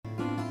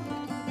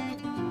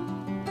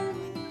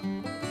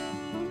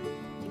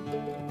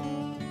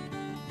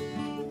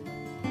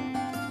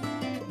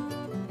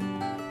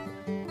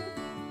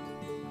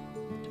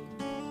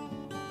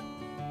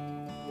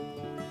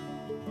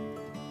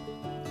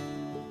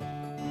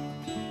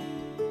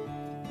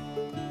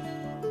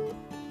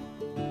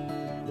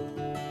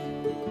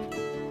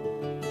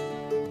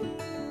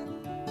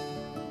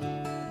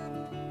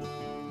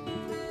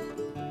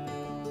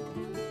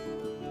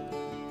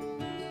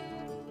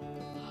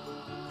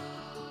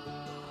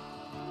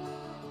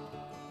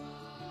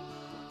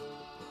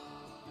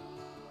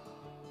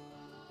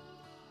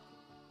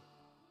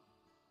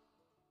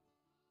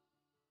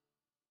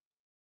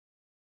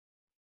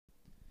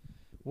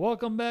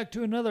Welcome back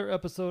to another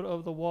episode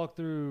of The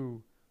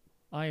Walkthrough.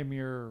 I am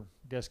your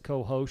guest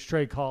co-host,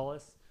 Trey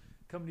Collis,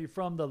 coming to you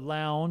from the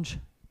lounge,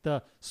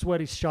 the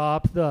sweaty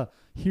shop, the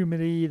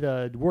humidity,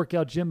 the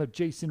workout gym of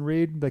Jason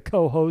Reed, the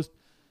co-host,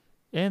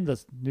 and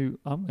the new,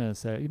 I'm going to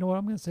say, you know what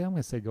I'm going to say? I'm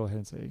going to say, go ahead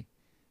and say,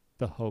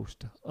 the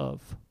host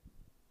of.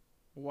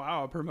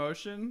 Wow, a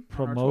promotion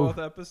on our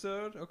 12th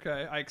episode?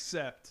 Okay, I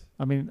accept.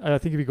 I mean, I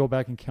think if you go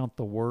back and count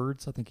the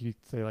words, I think you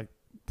say like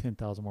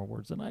 10,000 more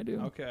words than I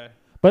do. Okay.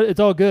 But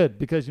it's all good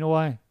because you know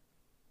why?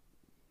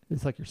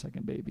 It's like your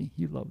second baby.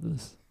 You love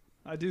this.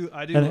 I do.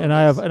 And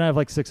I have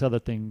like 6 other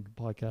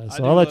podcasts.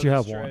 So I'll let you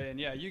have one. And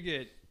yeah, you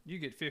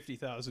get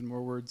 50,000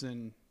 more words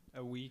in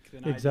a week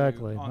than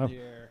exactly. I do on the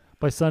air.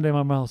 By Sunday,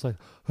 my mouth's like.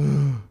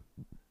 And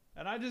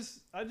I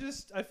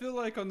feel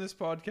like on this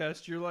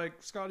podcast you're like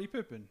Scottie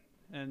Pippen,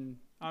 and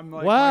I'm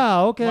like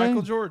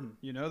Michael Jordan.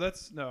 You know,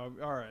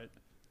 all right.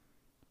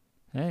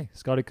 Hey,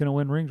 Scottie couldn't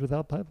win rings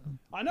without Pippen.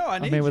 I know. I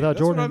need you. That's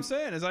Jordan. What I'm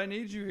saying is I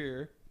need you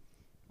here.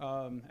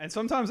 And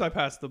sometimes I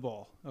pass the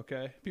ball.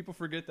 Okay, people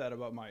forget that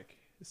about Mike.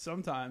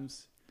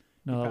 Sometimes.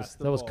 No,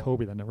 that was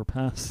Kobe that never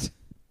passed.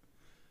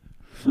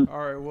 All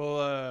right. Well,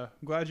 I'm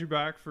glad you're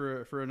back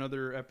for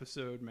another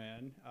episode,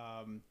 man.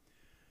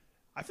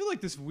 I feel like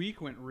this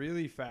week went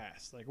really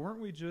fast. Like, weren't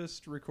we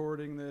just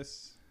recording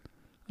this?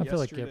 I feel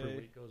like every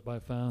week goes by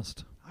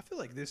fast. I feel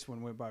like this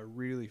one went by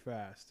really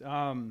fast.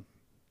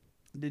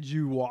 Did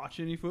you watch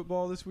any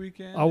football this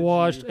weekend? I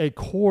watched a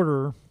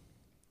quarter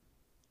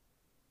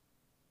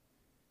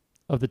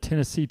of the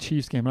Tennessee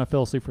Chiefs game, and I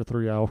fell asleep for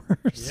 3 hours.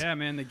 Yeah,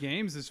 man, the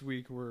games this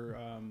week were...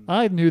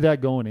 I knew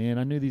that going in.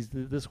 I knew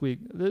this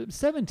week.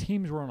 7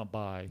 teams were on a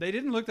bye. They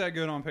didn't look that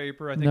good on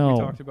paper. I think we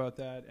talked about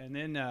that. And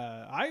then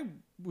I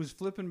was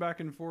flipping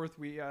back and forth.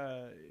 We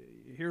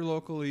here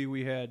locally,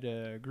 we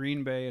had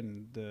Green Bay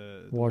and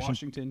the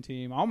Washington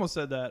team. I almost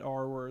said that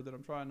R word that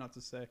I'm trying not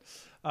to say.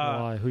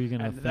 Why? Who are you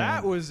going to offend?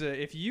 That was,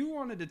 if you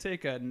wanted to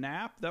take a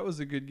nap, that was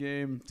a good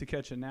game to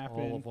catch a nap in.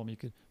 All of them you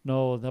could.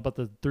 No, how about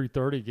the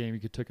 3:30 game? You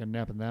could take a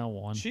nap in that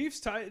one.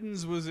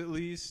 Chiefs-Titans was at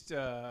least,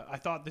 I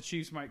thought the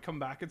Chiefs might come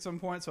back at some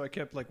point, so I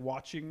kept like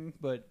watching,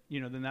 but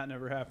then that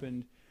never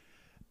happened.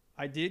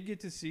 I did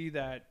get to see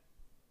that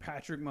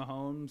Patrick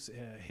Mahomes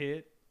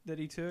hit that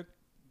he took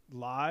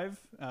live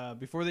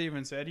before they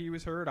even said he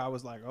was hurt. I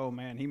was like, oh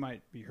man, he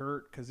might be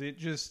hurt, because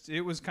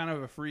it was kind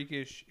of a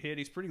freakish hit.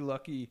 He's pretty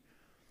lucky.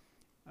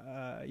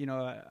 I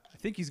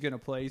think he's gonna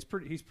play. He's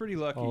pretty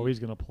lucky. Oh, he's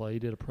gonna play. He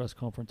did a press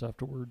conference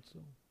afterwards. So.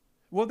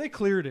 Well, they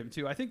cleared him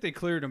too. I think they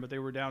cleared him, but they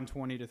were down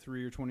 20-3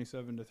 or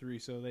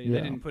 27-3, so they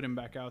didn't put him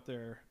back out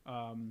there.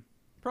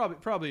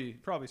 Probably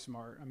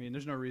smart. I mean,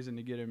 there's no reason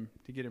to get him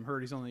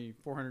hurt. He's only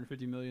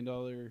 $450 million.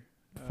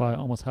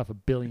 Almost $500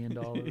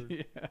 million.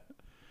 Yeah.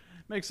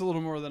 Makes a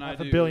little more than I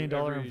do. $500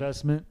 million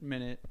investment.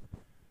 Minute.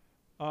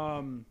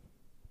 Yeah,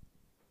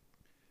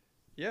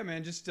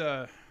 man. Just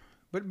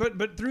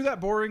but through that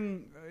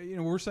boring,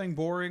 we're saying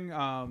boring.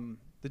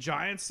 The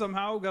Giants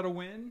somehow got a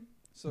win.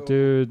 So,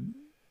 dude,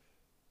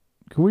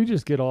 can we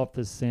just get off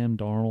this Sam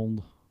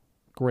Darnold?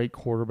 Great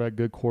quarterback,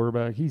 good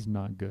quarterback. He's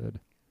not good.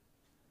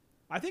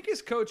 I think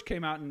his coach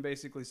came out and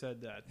basically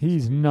said that.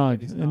 He's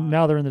not. And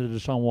now they're into the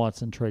Deshaun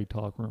Watson trade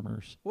talk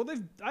rumors. Well,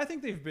 I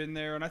think they've been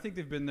there, and I think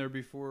they've been there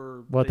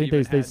before. Well, I think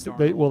they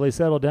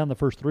settled down the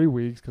first 3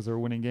 weeks because they were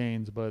winning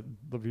games. But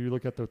if you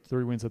look at the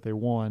 3 wins that they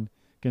won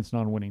against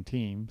non-winning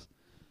teams,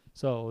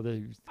 so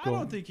I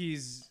don't think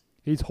he's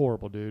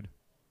horrible, dude.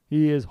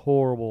 He is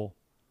horrible.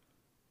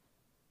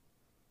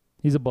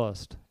 He's a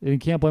bust, and you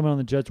can't blame it on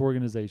the Jets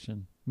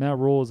organization. Matt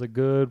Rule is a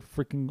good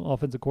freaking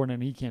offensive coordinator,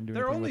 and he can't do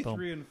anything with them.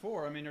 They're only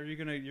 3-4. I mean,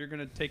 you're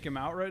gonna take him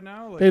out right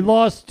now? Like, they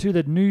lost to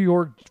the New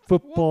York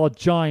Football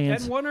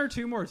Giants, and 1 or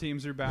 2 more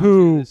teams are bound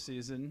to this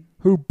season.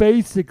 Who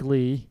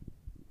basically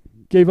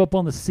gave up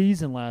on the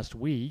season last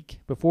week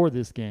before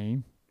this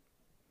game.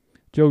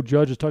 Joe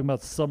Judge was talking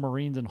about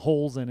submarines and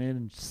holes in it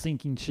and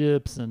sinking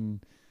ships,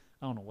 and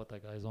I don't know what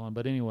that guy's on,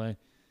 but anyway,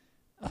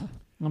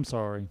 I'm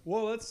sorry.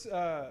 Well, let's.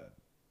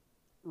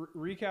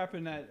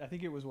 Recapping that, I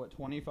think it was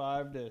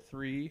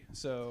 25-3.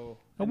 So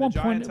at one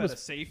the point Giants had a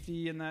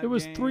safety in that. It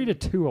was game.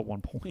 3-2 at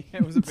one point. Yeah,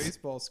 it was a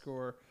baseball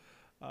score.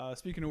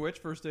 Speaking of which,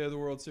 first day of the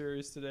World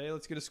Series today.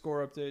 Let's get a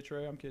score update,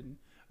 Trey. I'm kidding.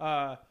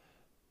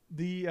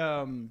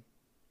 The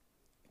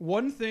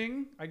one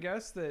thing I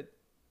guess that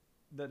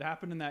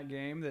happened in that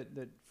game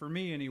that for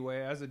me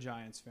anyway, as a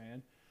Giants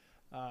fan,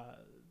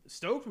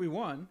 stoked we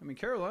won. I mean,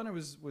 Carolina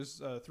was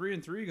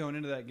 3-3 going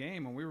into that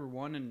game, and we were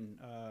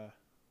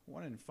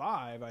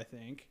 1-5, I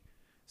think.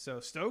 So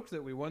stoked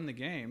that we won the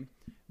game.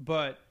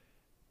 But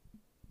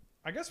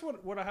I guess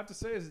what I have to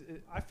say is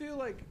I feel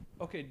like,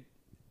 okay,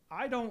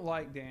 I don't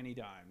like Danny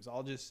Dimes.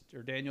 Or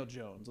Daniel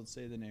Jones, let's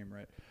say the name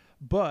right.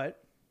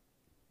 But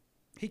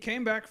he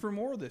came back for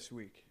more this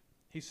week.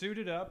 He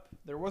suited up.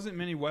 There wasn't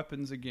many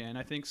weapons again.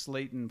 I think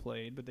Slayton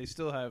played, but they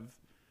still have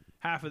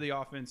half of the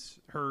offense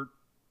hurt,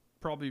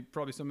 probably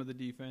some of the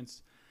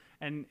defense.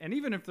 And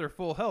even if they're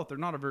full health, they're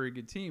not a very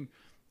good team.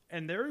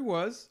 And there he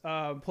was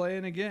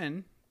playing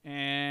again,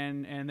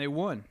 and they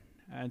won.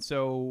 And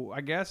so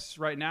I guess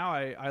right now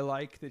I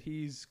like that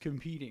he's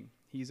competing.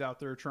 He's out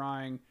there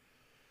trying.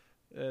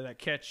 That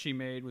catch he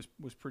made was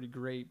pretty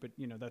great, but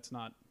that's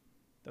not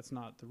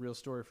the real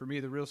story for me.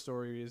 The real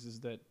story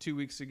is that 2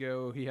 weeks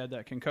ago he had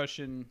that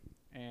concussion,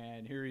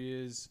 and here he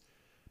is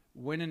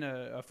winning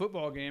a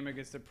football game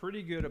against a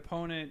pretty good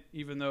opponent,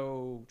 even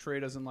though Trey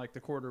doesn't like the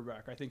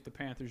quarterback. I think the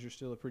Panthers are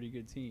still a pretty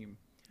good team.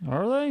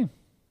 Are they?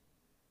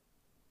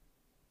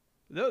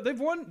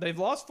 They've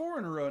lost 4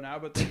 in a row now,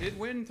 but they did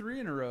win 3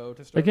 in a row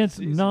to start against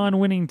the season.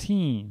 non-winning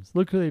teams.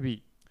 Look who they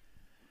beat.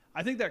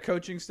 I think that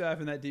coaching staff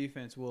and that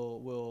defense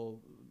will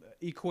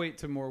equate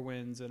to more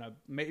wins and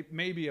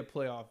maybe a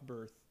playoff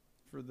berth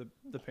for the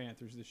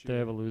Panthers this year.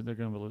 They're going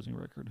to have a losing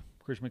record.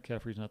 Christian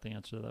McCaffrey's not the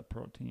answer to that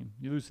pro team.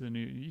 You lose to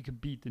you could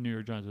beat the New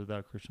York Giants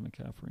without Christian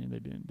McCaffrey, and they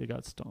didn't. They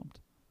got stomped.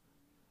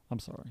 I'm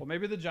sorry. Well,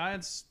 maybe the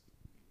Giants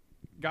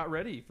got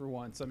ready for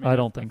once. I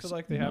don't think so. I so. feel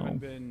like they haven't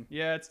been.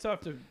 Yeah, it's tough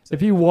to.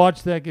 If you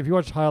watch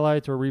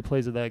highlights or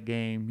replays of that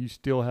game, you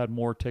still had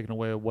more taken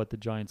away of what the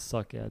Giants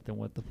suck at than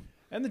what the.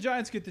 And the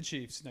Giants get the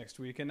Chiefs next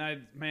week, and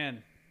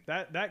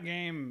that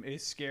game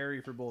is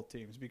scary for both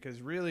teams because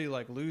really,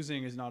 like,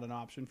 losing is not an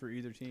option for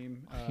either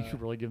team. You're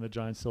really giving the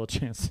Giants still a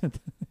chance.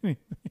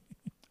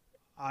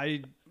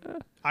 I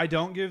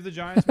don't give the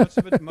Giants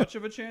much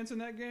of a chance in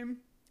that game,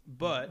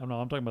 but I'm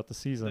talking about the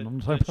season.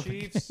 The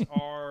Chiefs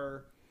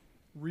are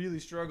really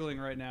struggling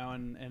right now,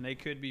 and they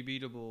could be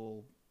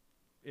beatable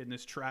in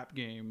this trap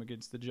game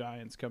against the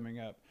Giants coming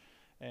up.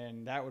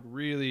 And that would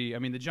really,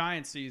 the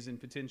Giants season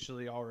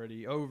potentially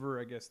already over.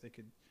 I guess they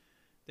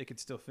could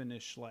still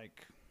finish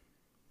like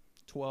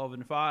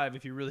 12-5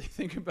 if you really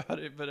think about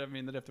it. But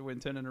they'd have to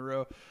win 10 in a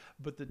row.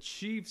 But the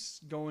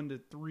Chiefs going to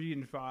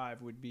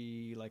 3-5 would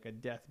be like a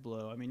death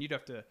blow. You'd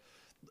have to,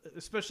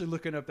 especially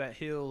looking up that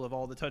hill of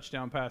all the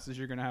touchdown passes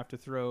you're going to have to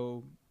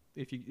throw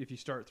if you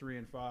start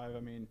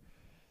 3-5.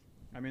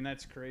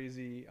 That's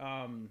crazy.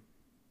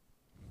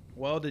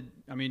 Well,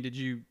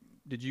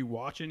 did you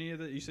watch any of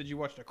that? You said you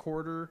watched a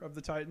quarter of the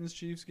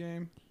Titans-Chiefs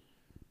game?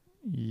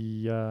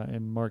 Yeah,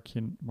 and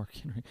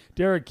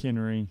Derrick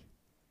Henry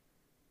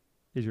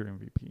is your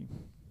MVP.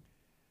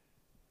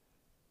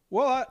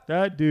 Well,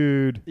 that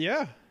dude.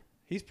 Yeah,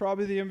 he's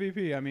probably the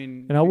MVP.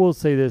 And I will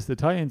say this: the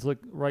Titans look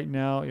right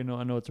now. I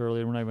know it's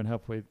early. We're not even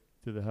halfway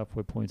through the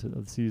halfway points of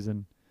the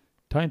season.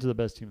 Titans are the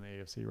best team in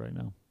the AFC right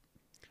now.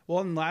 Well,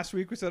 and last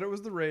week we said it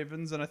was the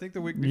Ravens, and I think the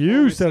week before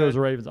you said it was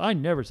the Ravens. I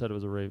never said it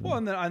was the Ravens. Well,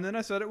 and then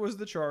I said it was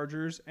the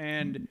Chargers,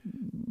 and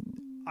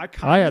I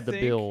had the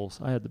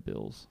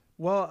Bills.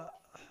 Well,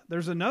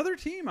 there's another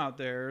team out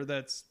there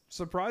that's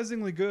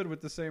surprisingly good with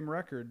the same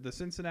record, the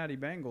Cincinnati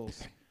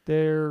Bengals.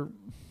 They're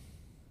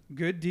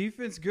good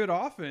defense, good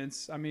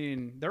offense.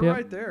 They're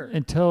right there.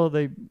 Until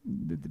but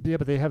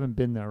they haven't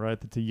been there, right?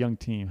 It's a young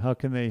team. How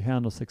can they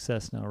handle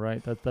success now,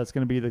 right? That's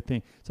going to be the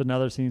thing. So now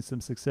they're seeing some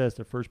success.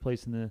 They're first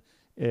place in the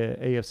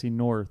AFC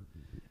North.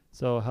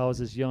 So how is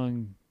this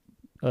young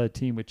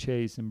team with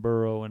Chase and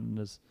Burrow and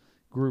this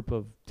group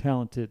of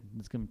talented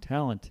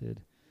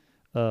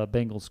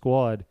Bengal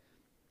squad?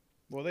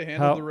 Well, they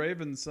handled the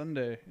Ravens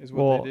Sunday is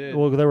what they did.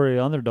 Well, they were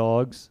the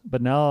underdogs,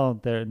 but now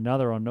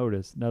they're on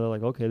notice. Now they're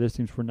like, okay, this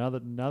team's now they're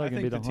going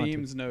to be the haunted.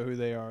 Teams know who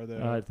they are,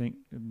 though. I think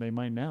they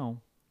might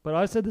now. But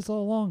I said this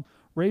all along.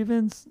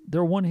 Ravens,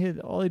 they're one hit.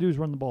 All they do is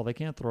run the ball. They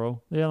can't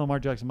throw. Yeah, Lamar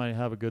Jackson might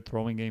have a good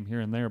throwing game here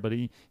and there, but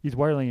he's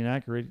wildly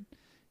inaccurate.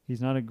 He's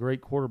not a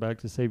great quarterback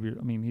to save your.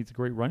 He's a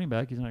great running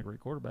back. He's not a great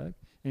quarterback,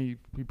 and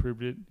he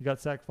proved it. He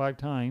got sacked 5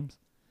 times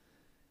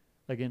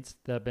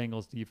against that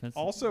Bengals defense.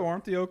 Also,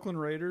 aren't the Oakland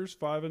Raiders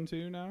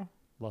 5-2 now?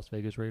 Las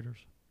Vegas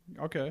Raiders.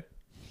 Okay.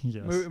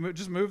 Yes.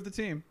 Just move the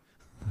team.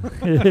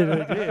 They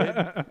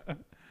did.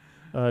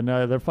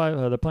 No, they're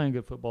playing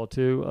good football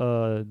too.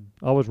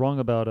 I was wrong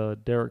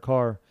about Derek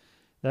Carr.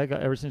 That guy,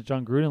 ever since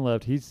John Gruden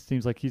left, he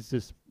seems like he's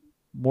just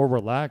more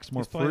relaxed,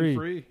 more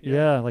free.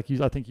 Yeah, I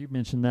think you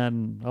mentioned that,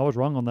 and I was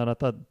wrong on that. I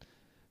thought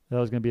that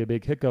was going to be a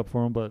big hiccup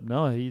for him, but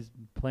no, he's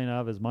playing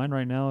out of his mind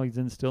right now. He's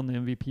still in the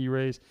MVP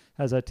race,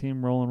 has that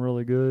team rolling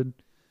really good.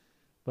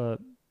 But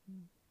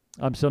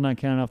I'm still not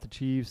counting off the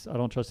Chiefs. I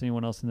don't trust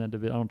anyone else in that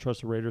division. I don't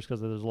trust the Raiders because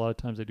there's a lot of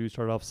times they do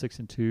start off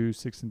 6-2,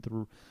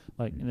 6-3,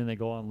 and then they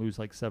go on and lose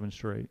like 7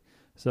 straight.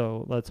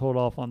 So let's hold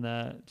off on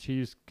that.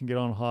 Chiefs can get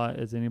on hot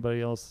as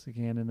anybody else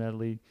can in that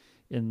league.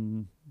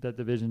 In that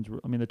division,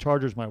 the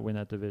Chargers might win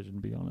that division, to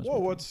be honest. Well,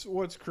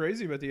 what's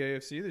crazy about the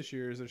AFC this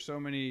year is there's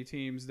so many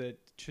teams that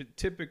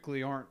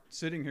typically aren't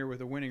sitting here with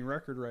a winning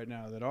record right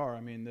now that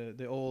are.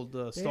 The old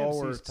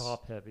stalwarts. AFC's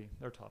top heavy.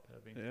 They're top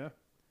heavy. Yeah.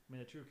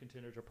 The true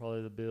contenders are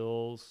probably the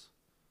Bills.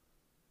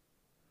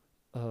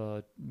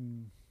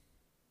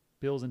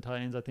 Bills and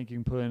Titans, I think you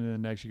can put into the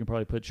next. You can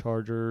probably put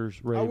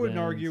Chargers, Ravens. I wouldn't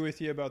argue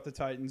with you about the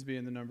Titans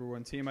being the number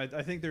 1 team. I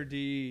think their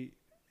D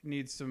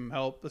needs some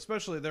help,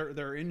 especially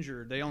they're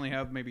injured. They only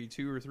have maybe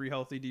 2 or 3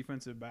 healthy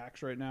defensive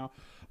backs right now,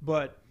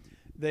 but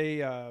they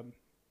the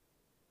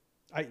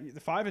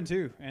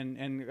 5-2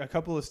 and a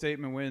couple of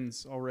statement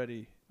wins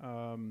already.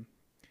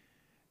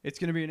 it's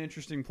going to be an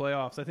interesting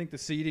playoffs. I think the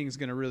seeding is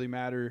going to really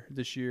matter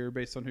this year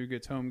based on who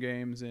gets home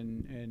games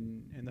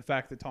and the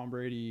fact that Tom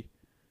Brady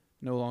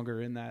no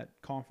longer in that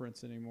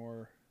conference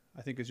anymore.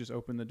 I think has just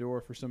opened the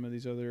door for some of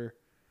these other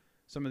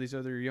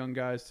young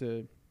guys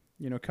to,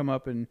 come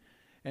up and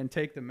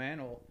take the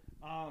mantle.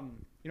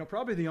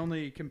 Probably the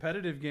only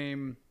competitive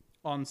game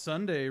on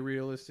Sunday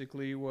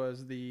realistically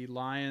was the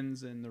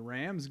Lions and the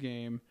Rams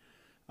game.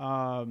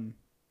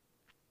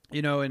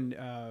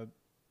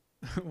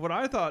 What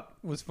I thought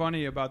was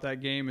funny about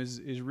that game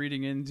is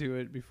reading into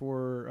it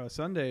before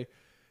Sunday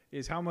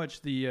is how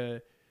much the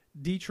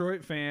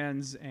Detroit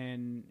fans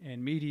and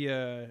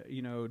media,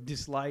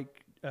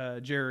 dislike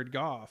Jared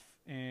Goff.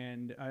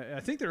 And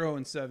I think they're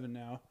 0-7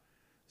 now.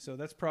 So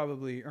that's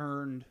probably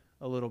earned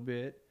a little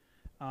bit.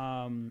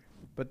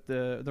 But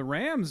the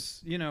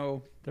Rams,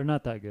 they're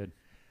not that good.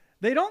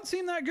 They don't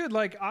seem that good.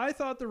 Like I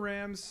thought the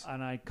Rams,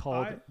 and I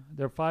called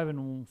they're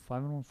 5-1,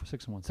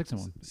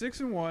 6-1.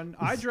 6-1.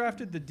 I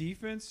drafted the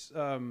defense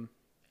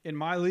in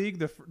my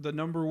league, the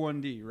number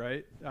 1D.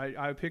 Right,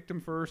 I picked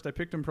them first. I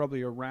picked them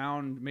probably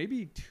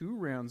maybe 2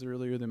 rounds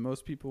earlier than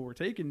most people were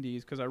taking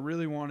Ds because I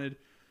really wanted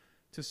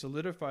to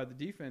solidify the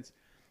defense.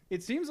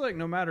 It seems like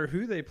no matter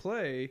who they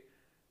play,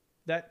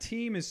 that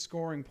team is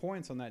scoring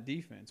points on that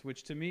defense,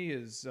 which to me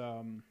is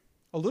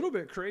a little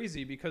bit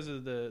crazy because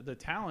of the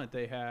talent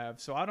they have.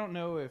 So I don't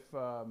know if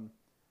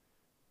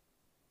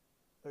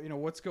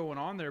what's going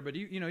on there, but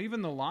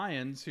even the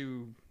Lions,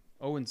 who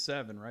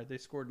 0-7, right? They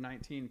scored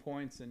 19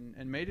 points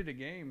and made it a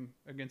game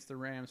against the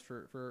Rams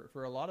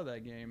for a lot of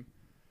that game.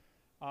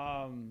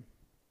 I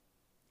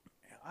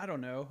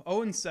don't know.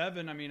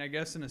 0-7. I mean, I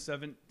guess in a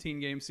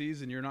 17-game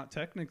season, you're not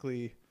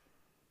technically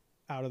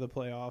out of the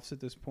playoffs at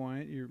this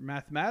point. You're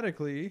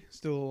mathematically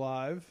still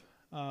alive.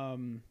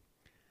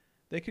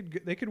 They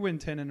could win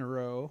 10 in a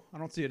row. I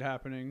don't see it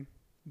happening,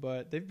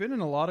 but they've been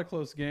in a lot of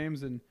close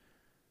games, and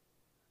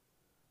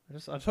I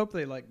just hope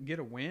they get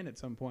a win at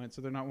some point,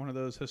 so they're not one of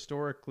those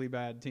historically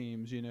bad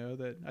teams,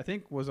 that I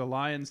think was a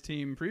Lions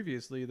team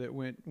previously that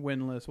went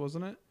winless,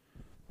 wasn't it?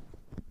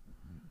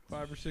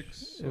 5 or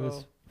 6. It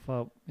was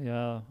 5.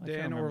 Yeah.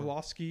 Dan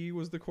Orlovsky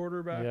was the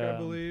quarterback, I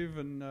believe,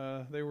 and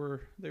they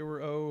were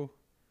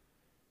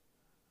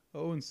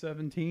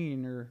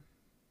 0-17 or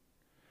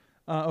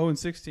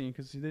 0-16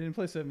 because they didn't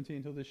play 17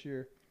 until this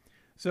year.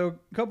 So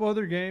a couple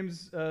other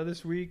games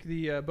this week.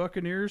 The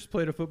Buccaneers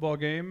played a football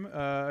game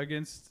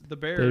against the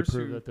Bears. They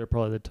proved that they're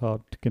probably the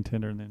top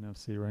contender in the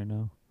NFC right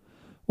now.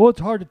 Well,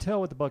 it's hard to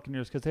tell with the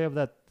Buccaneers because they have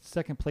that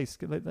second place.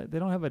 They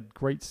don't have a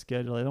great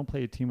schedule. They don't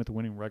play a team with a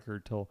winning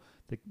record till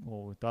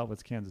we thought it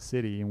was Kansas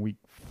City in week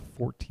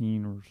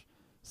 14 or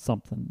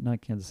something.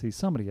 Not Kansas City,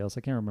 somebody else.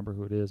 I can't remember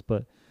who it is,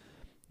 but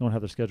I don't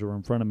have their schedule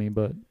in front of me.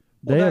 But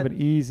they have an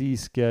easy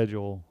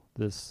schedule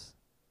this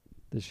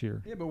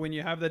year. Yeah, but when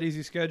you have that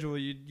easy schedule,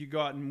 you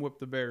go out and whip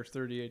the Bears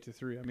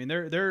 38-3. I mean,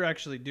 they're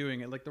actually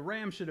doing it. Like the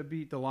Rams should have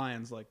beat the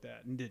Lions like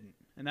that and didn't.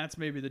 And that's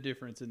maybe the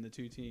difference in the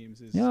two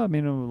teams. Yeah, I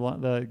mean,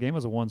 the game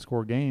was a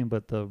one-score game,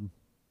 but the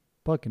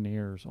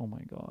Buccaneers, oh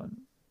my God,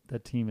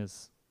 that team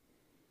is.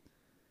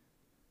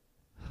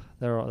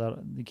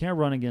 You can't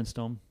run against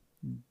them.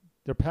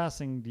 Their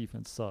passing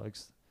defense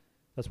sucks.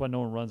 That's why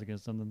no one runs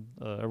against them.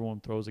 Everyone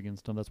throws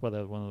against them. That's why they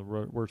have one of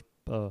the worst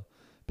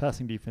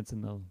passing defense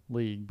in the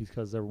league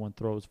because everyone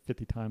throws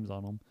 50 times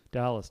on them.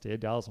 Dallas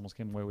did. Dallas almost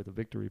came away with a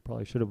victory.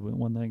 Probably should have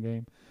won that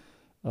game.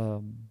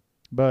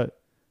 But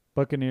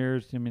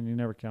Buccaneers, I mean, you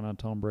never count on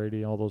Tom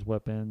Brady, all those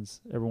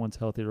weapons. Everyone's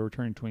healthy. They're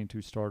returning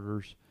 22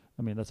 starters.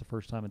 I mean, that's the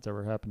first time it's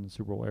ever happened in the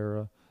Super Bowl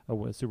era.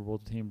 A Super Bowl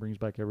team brings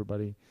back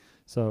everybody.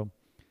 So,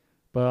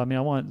 but, I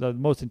mean, the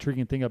most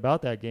intriguing thing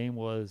about that game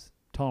was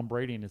Tom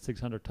Brady and his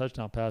 600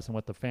 touchdown pass and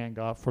what the fan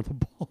got for the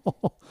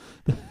ball.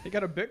 He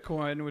got a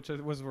Bitcoin, which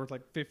was worth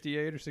like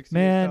 $58,000 or $68,000.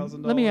 Man,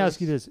 let me ask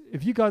you this.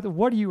 If you got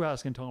what are you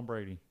asking Tom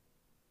Brady?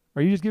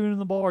 Are you just giving him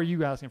the ball or are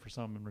you asking for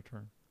something in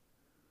return?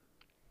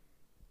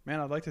 Man,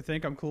 I'd like to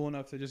think I'm cool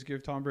enough to just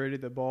give Tom Brady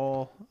the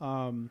ball.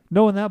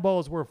 Knowing that ball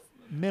is worth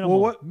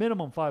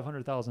minimum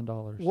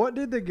 $500,000. What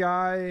did the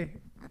guy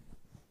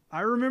 –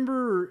 I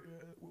remember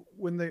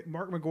when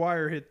Mark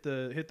McGwire hit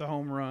the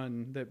home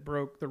run that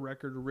broke the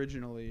record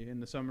originally in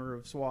the summer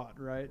of SWAT,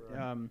 right?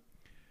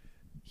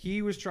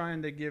 He was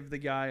trying to give the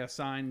guy a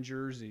signed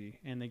jersey,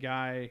 and the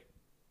guy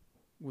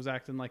was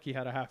acting like he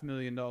had a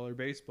 $500,000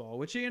 baseball,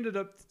 which he ended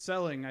up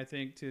selling, I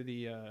think, to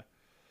the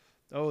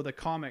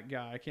comic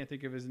guy. I can't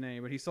think of his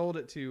name, but he sold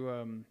it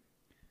to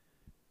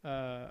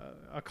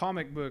a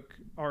comic book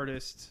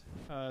artist,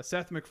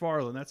 Seth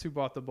MacFarlane. That's who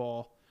bought the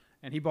ball,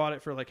 and he bought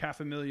it for like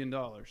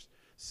 $500,000.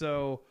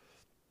 So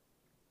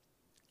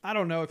I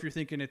don't know if you're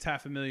thinking it's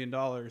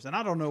 $500,000, and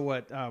I don't know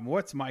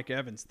what's Mike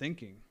Evans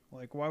thinking.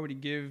 Like, why would he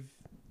give?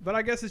 But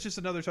I guess it's just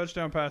another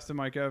touchdown pass to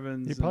Mike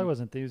Evans. He probably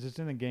wasn't. He was just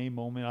in a game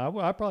moment.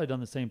 I probably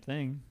done the same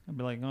thing. I'd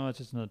be like, oh, it's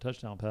just another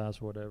touchdown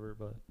pass or whatever.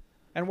 But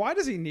And why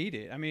does he need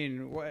it? I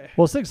mean,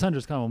 Well, 600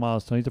 is kind of a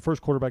milestone. He's the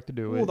first quarterback to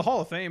do it. well, the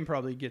Hall of Fame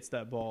probably gets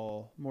that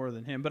ball more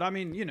than him. But I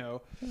mean,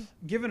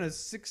 given a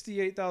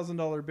 $68,000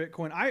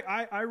 Bitcoin,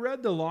 I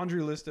read the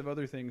laundry list of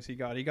other things he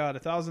got. He got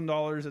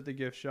 $1,000 at the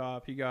gift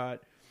shop. He got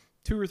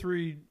 2 or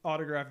 3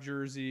 autographed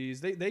jerseys.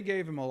 They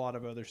gave him a lot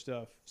of other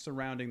stuff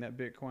surrounding that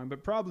Bitcoin,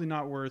 but probably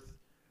not worth,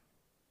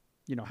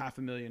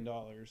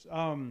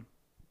 $500,000.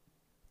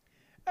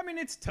 I mean,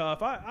 it's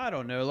tough. I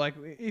don't know. Like,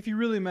 if you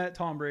really met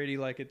Tom Brady,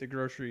 like at the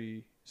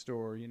grocery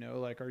store,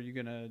 like,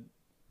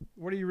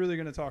 what are you really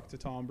gonna talk to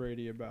Tom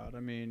Brady about? I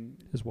mean,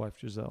 his wife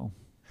Giselle.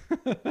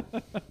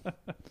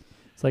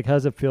 It's like, how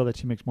does it feel that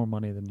she makes more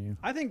money than you?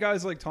 I think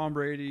guys like Tom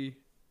Brady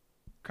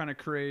kind of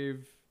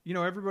crave.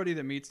 Everybody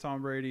that meets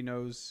Tom Brady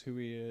knows who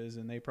he is,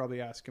 and they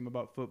probably ask him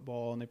about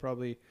football, and they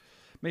probably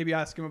maybe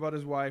ask him about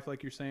his wife,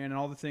 like you're saying, and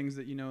all the things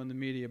that in the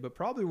media. But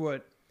probably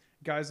what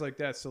guys like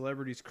that,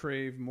 celebrities,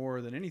 crave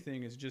more than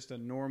anything is just a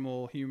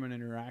normal human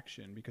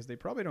interaction, because they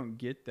probably don't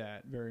get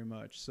that very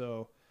much.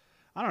 So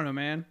I don't know,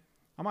 man.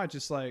 I might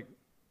just like,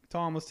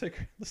 Tom, let's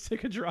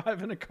take a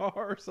drive in a car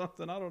or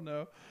something. I don't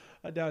know.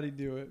 I doubt he'd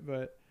do it,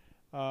 but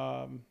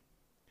I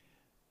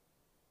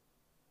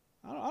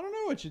don't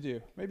know what you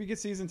do. Maybe get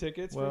season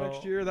tickets for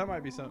next year. That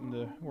might be something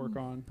to work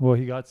on. Well,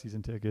 he got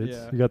season tickets.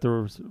 Yeah. He got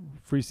the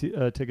free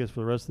tickets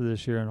for the rest of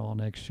this year and all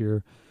next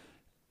year.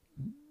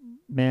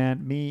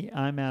 Man,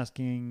 I'm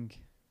asking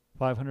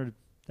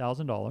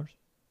 $500,000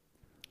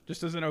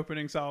 just as an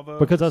opening salvo,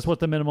 because that's what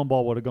the minimum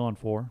ball would have gone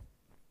for.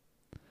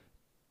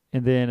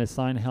 And then a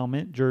signed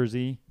helmet,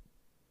 jersey,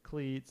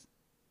 cleats,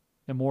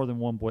 and more than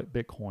one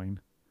Bitcoin.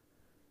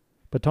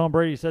 But Tom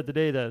Brady said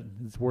today that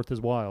it's worth his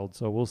while,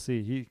 so we'll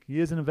see. He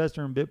is an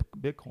investor in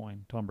Bitcoin,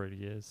 Tom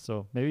Brady is.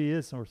 So maybe he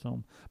is or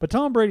something. But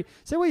Tom Brady,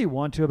 say what you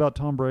want to about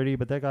Tom Brady,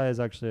 but that guy is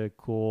actually a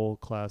cool,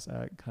 class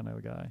act kind of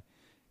a guy.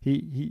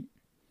 He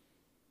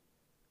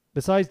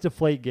besides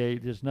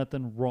Deflategate, there's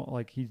nothing wrong.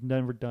 Like, he's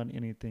never done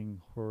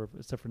anything horrible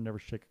except for he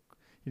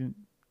didn't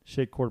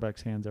shake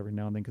quarterbacks' hands every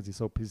now and then because he's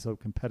so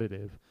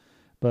competitive.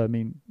 But I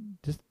mean,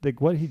 just like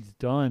what he's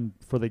done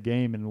for the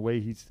game and the way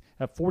he's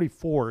at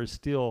 44 is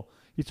still,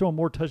 he's throwing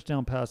more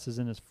touchdown passes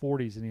in his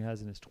 40s than he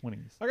has in his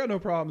 20s. I got no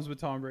problems with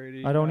Tom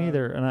Brady. I don't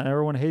either, and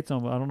everyone hates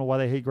him. I don't know why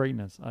they hate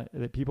greatness.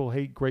 That people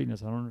hate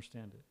greatness. I don't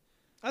understand it.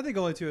 I think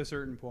only to a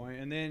certain point,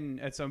 and then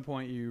at some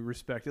point you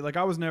respect it. Like,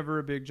 I was never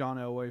a big John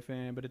Elway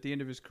fan, but at the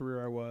end of his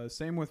career I was.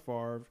 Same with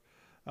Favre.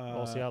 I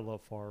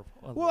love Favre.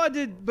 I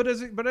did, but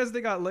as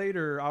they got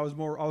later, I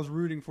was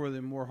rooting for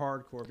them more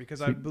hardcore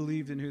because I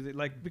believed in who they,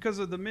 like, because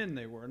of the men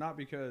they were, not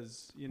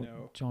because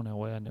John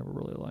Elway I never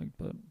really liked,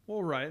 but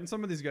right. And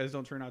some of these guys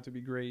don't turn out to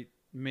be great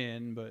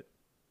men, but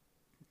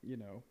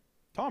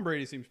Tom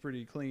Brady seems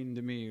pretty clean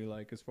to me.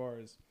 Like, as far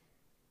as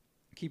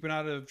keeping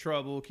out of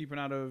trouble, keeping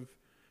out of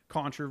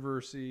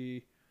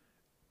controversy,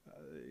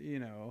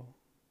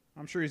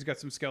 I'm sure he's got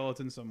some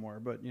skeletons somewhere,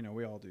 but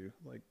we all do.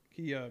 Like,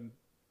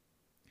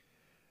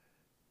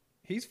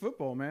 he's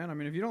football, man. I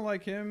mean, if you don't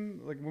like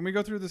him, like, when we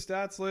go through the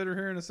stats later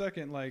here in a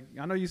second, like,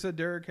 I know you said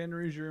Derrick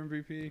Henry's your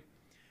MVP.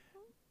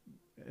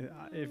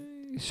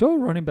 Show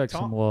running back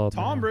some love.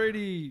 Tom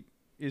Brady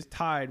is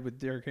tied with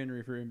Derrick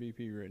Henry for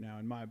MVP right now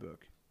in my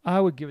book. I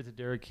would give it to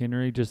Derrick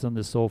Henry just on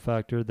the sole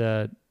factor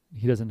that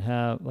he doesn't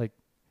have, like,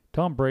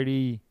 Tom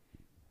Brady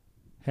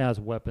has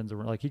weapons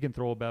around. Like, he can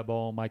throw a bad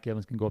ball, Mike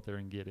Evans can go up there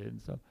and get it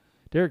and stuff.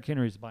 Derrick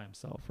Henry's by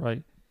himself,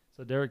 right?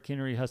 So Derrick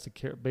Henry has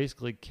to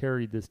basically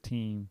carry this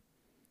team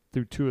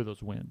through 2 of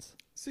those wins.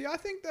 See, I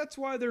think that's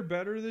why they're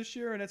better this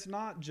year, and it's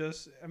not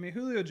just. I mean,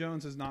 Julio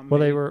Jones has not. Well,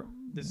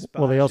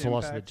 they also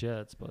lost to the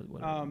Jets, but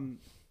whatever.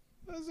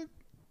 It was a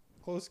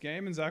close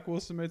game, and Zach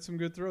Wilson made some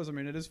good throws. I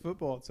mean, it is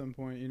football at some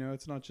point.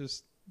 It's not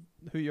just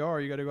who you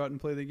are. You got to go out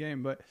and play the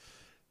game. But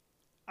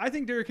I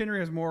think Derrick Henry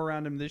has more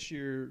around him this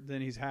year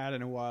than he's had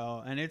in a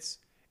while, and it's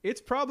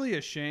probably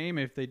a shame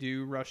if they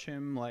do rush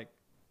him. Like,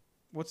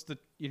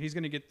 he's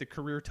going to get the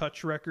career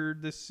touch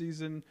record this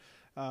season.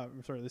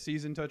 The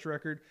season touch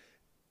record.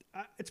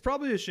 It's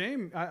probably a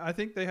shame. I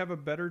think they have a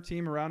better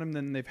team around him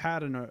than they've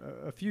had in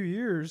a few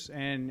years.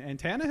 And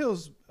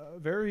Tannehill's a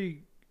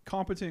very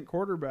competent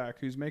quarterback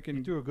who's making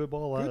he threw a good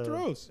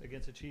throws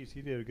against the Chiefs.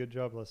 He did a good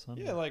job last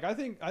Sunday. Yeah, like, I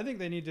think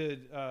they need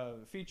to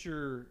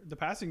feature the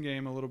passing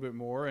game a little bit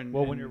more. And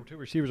when your 2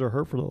 receivers are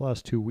hurt for the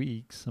last 2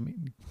 weeks, I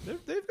mean,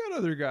 they've got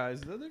other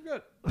guys. They've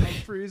got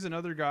Humphreys and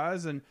other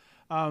guys, and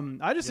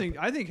I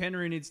think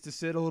Henry needs to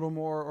sit a little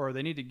more, or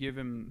they need to give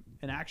him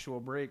an actual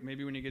break.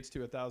 Maybe when he gets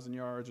to 1,000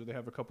 yards, or they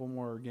have a couple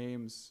more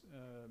games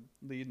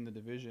leading the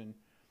division.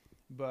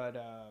 But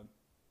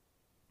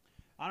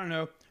I don't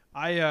know.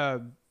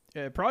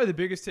 Probably the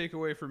biggest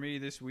takeaway for me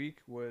this week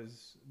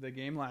was the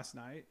game last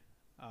night.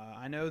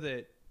 I know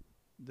that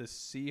the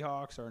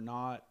Seahawks are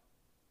not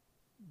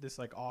this,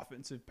 like,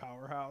 offensive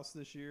powerhouse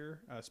this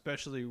year,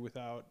 especially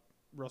without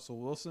Russell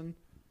Wilson.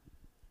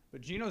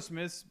 But Geno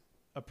Smith's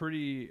a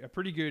pretty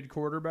good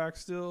quarterback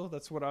still.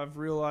 That's what I've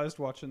realized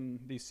watching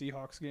these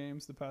Seahawks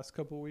games the past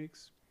couple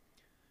weeks.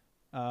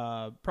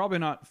 Probably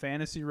not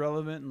fantasy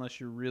relevant unless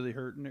you're really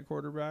hurting at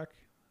quarterback.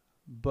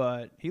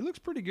 but he looks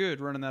pretty good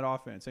running that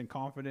offense and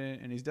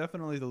confident, and he's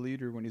definitely the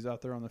leader when he's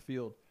out there on the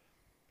field.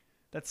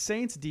 That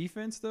Saints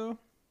defense, though,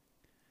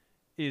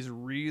 is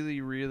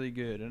really, really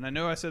good. And I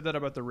know I said that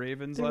about the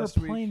Ravens last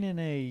week. They were playing in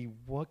a,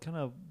 what kind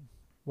of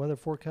weather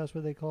forecast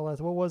would they call that?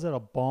 What was it, a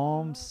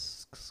bomb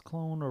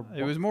clone? Or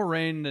it was more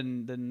rain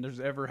than there's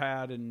ever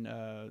had. And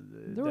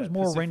there was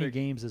more rainy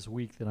games this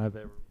week than I've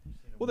ever seen.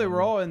 Well, they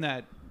were all in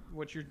that,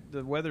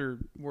 the weather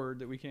word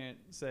that we can't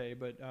say,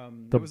 but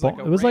it was like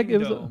a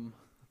rain dome.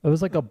 It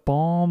was like a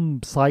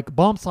bomb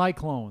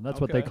cyclone.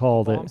 That's what they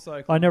called it.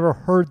 Cyclone. I never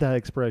heard that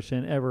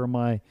expression ever in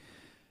my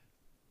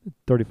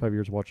 35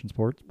 years watching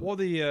sports. Well,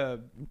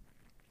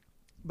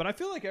 but I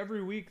feel like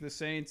every week the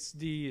Saints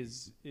D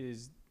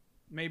is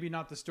maybe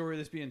not the story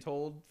that's being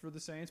told for the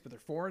Saints, but they're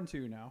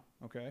 4-2 now,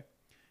 okay,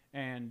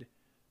 and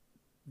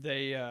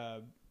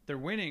they're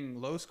winning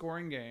low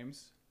scoring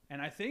games,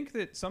 and I think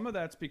that some of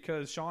that's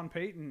because Sean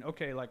Payton,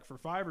 okay, like for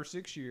 5 or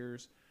 6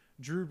 years,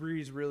 Drew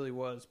Brees really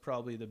was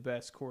probably the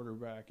best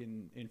quarterback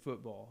in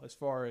football as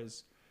far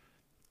as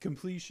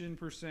completion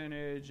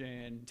percentage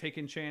and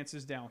taking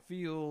chances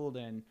downfield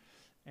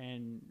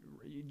and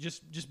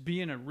just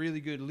being a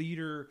really good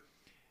leader.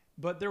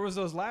 But there was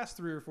those last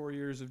 3 or 4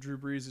 years of Drew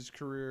Brees'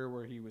 career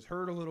where he was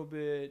hurt a little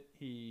bit.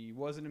 He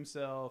wasn't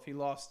himself. He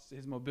lost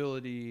his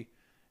mobility,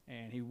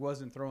 and he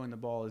wasn't throwing the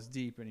ball as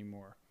deep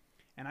anymore.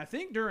 And I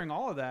think during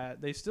all of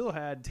that, they still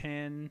had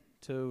 10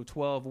 to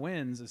 12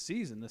 wins a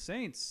season. The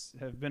Saints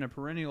have been a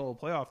perennial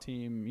playoff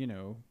team,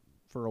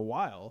 for a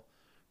while,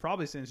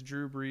 probably since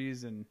Drew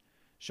Brees and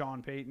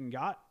Sean Payton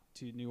got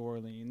to New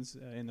Orleans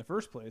in the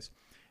first place.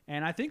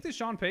 And I think that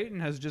Sean Payton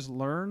has just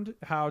learned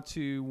how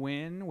to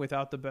win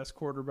without the best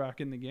quarterback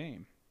in the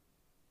game.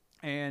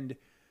 And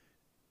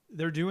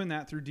they're doing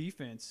that through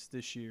defense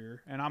this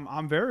year, and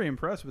I'm very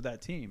impressed with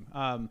that team.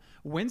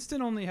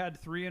 Winston only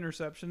had 3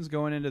 interceptions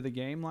going into the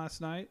game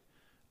last night.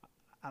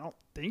 I don't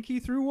think he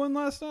threw one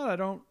last night. I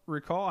don't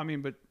recall. I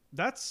mean, but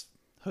that's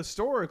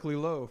historically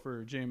low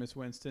for Jameis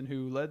Winston,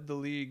 who led the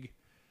league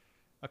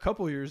a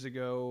couple years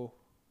ago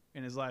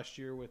in his last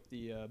year with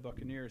the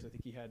Buccaneers. I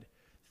think he had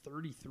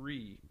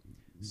 33.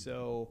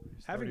 So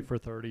having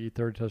 30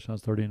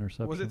 touchdowns, 30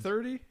 interceptions. Was it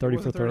 30? 30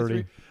 for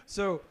 30.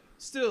 So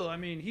still, I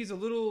mean, he's a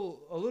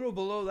little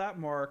below that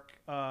mark.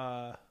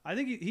 I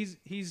think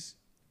he's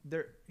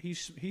there.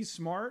 He's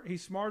smart.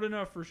 He's smart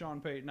enough for Sean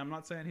Payton. I'm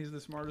not saying he's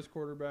the smartest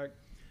quarterback,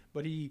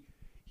 but he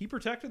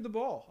protected the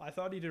ball. I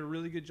thought he did a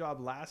really good job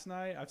last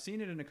night. I've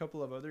seen it in a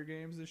couple of other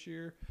games this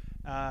year.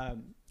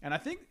 And I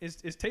think is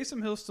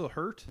Taysom Hill still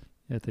hurt?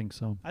 I think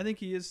so. I think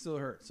he is still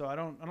hurt. So I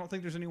don't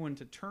think there's anyone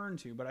to turn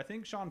to, but I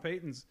think Sean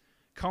Payton's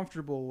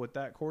comfortable with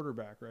that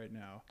quarterback right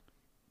now.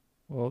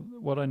 Well,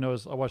 what I know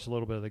is I watched a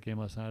little bit of the game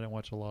last night. I didn't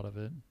watch a lot of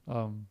it.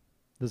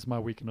 This is my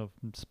weekend of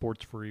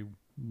sports-free,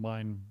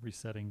 mind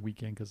resetting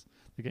weekend because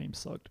the game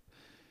sucked.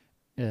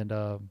 And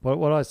but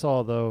what I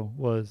saw though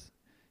was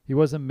he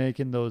wasn't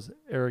making those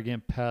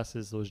arrogant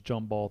passes, those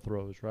jump ball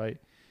throws, right?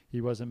 He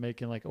wasn't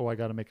making like, I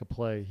got to make a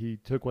play. He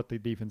took what the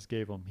defense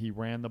gave him. He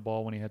ran the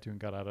ball when he had to and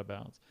got out of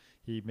bounds.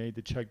 He made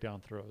the check down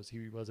throws.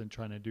 He wasn't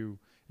trying to do,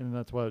 and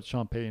that's what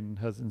Sean Payton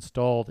has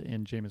installed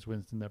in Jameis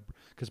Winston.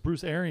 Because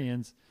Bruce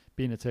Arians,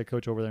 being a head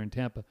coach over there in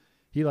Tampa,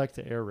 he likes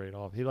to air raid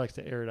off. He likes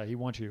to air it out. He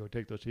wants you to go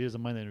take those. He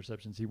doesn't mind the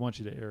interceptions. He wants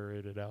you to air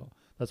raid it out.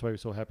 That's why he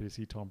was so happy to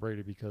see Tom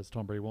Brady, because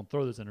Tom Brady won't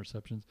throw those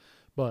interceptions.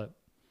 But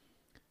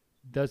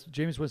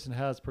Jameis Winston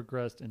has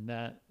progressed in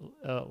that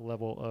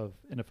level of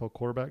NFL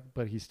quarterback,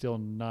 but he's still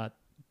not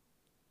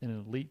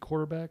an elite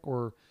quarterback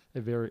or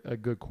a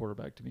good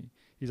quarterback to me.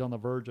 He's on the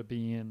verge of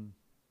being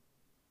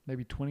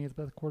maybe 20th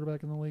best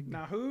quarterback in the league.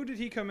 Now, who did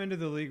he come into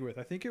the league with?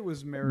 I think it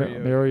was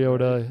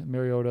Mariota.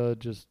 Mariota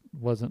just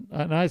wasn't.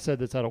 And I said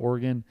this out of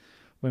Oregon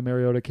when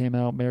Mariota came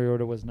out.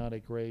 Mariota was not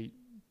he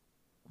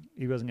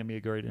wasn't going to be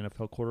a great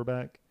NFL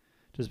quarterback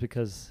just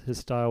because his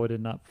style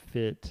did not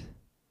fit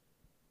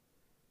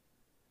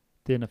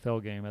the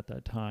NFL game at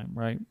that time,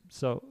 right?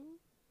 So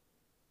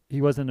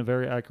he wasn't a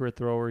very accurate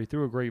thrower. He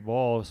threw a great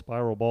ball, a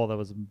spiral ball that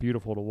was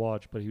beautiful to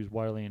watch, but he was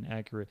wildly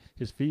inaccurate.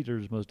 His feet are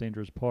his most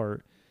dangerous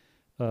part.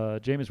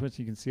 Jameis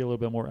Winston, you can see a little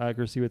bit more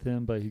accuracy with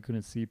him, but he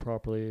couldn't see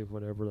properly,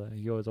 whatever.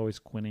 He was always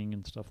squinting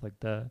and stuff like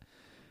that.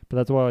 But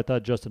that's why I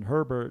thought Justin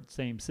Herbert,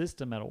 same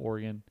system out of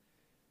Oregon,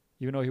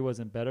 even though he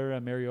wasn't better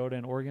at Mariota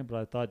in Oregon, but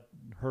I thought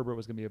Herbert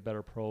was going to be a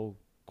better pro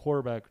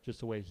quarterback just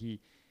the way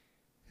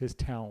his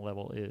talent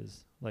level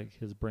is, like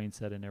his brain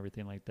set and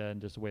everything like that,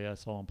 and just the way I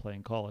saw him play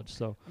in college.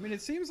 So I mean,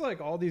 it seems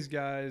like all these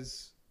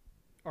guys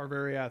are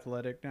very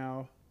athletic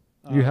now.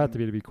 You have to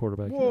be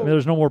quarterback. Well, I mean,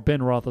 there's no more Ben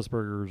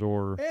Roethlisbergers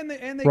or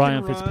they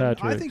Ryan can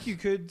Fitzpatrick. I think you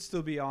could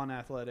still be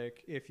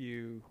unathletic if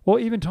you. Well,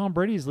 even Tom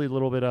Brady's a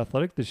little bit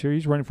athletic this year.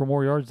 He's running for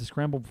more yards,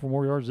 scrambled for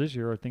more yards this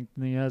year, I think,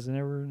 than he has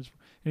ever.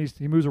 And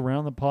he moves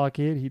around the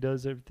pocket. He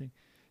does everything.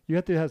 You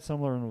have to have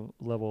some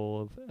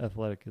level of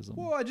athleticism.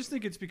 Well, I just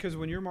think it's because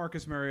when you're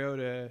Marcus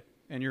Mariota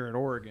and you're at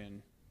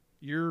Oregon,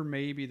 you're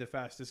maybe the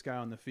fastest guy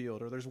on the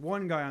field, or there's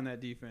one guy on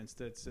that defense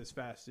that's as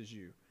fast as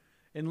you.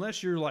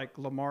 unless you're like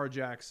Lamar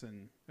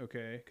Jackson,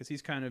 okay, because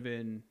he's kind of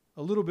in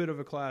a little bit of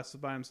a class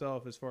by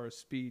himself as far as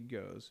speed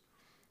goes.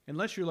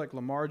 Unless you're like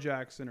Lamar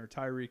Jackson or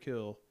Tyreek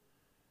Hill,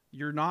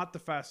 you're not the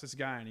fastest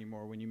guy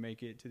anymore when you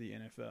make it to the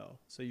NFL.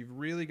 So you've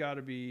really got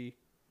to be,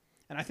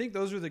 and I think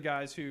those are the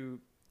guys who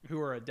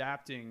are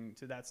adapting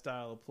to that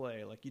style of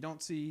play. Like, you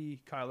don't see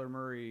Kyler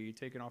Murray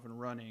taking off and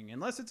running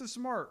unless it's a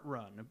smart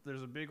run. If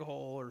there's a big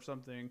hole or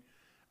something,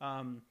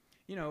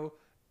 you know,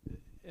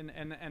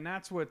 and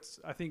that's what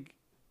I think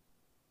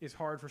is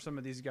hard for some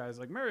of these guys.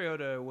 Like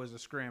Mariota was a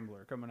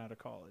scrambler coming out of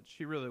college.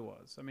 He really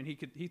was. I mean, he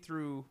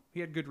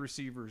had good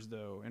receivers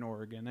though in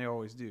Oregon. They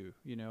always do,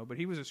 you know, but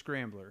he was a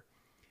scrambler.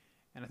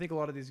 And I think a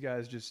lot of these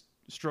guys just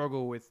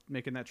struggle with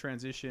making that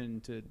transition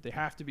to, they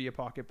have to be a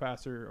pocket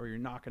passer or you're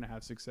not going to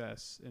have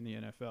success in the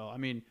NFL. I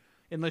mean,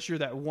 unless you're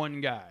that one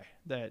guy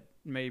that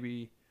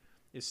maybe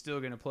is still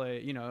going to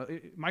play, you know,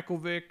 Michael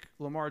Vick,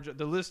 Lamar,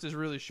 the list is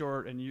really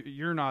short and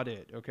you're not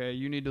it. Okay.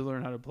 You need to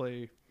learn how to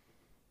play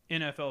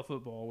NFL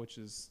football, which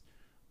is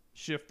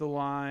shift the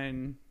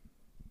line,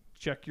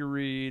 check your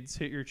reads,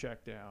 hit your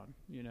check down,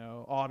 you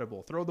know,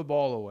 audible, throw the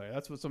ball away.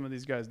 That's what some of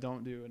these guys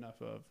don't do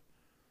enough of.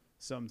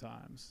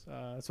 Sometimes.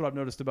 That's what I've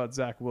noticed about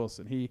Zach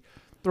Wilson. He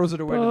throws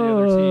it away to the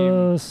other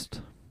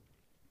team.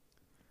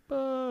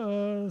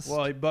 Bust.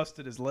 Well, he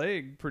busted his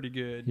leg pretty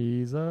good.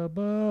 He's a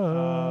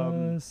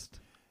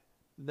bust.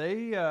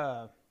 They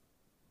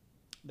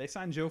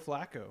signed Joe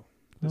Flacco.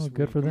 Oh,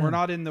 good for them. We're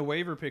not in the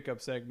waiver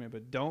pickup segment,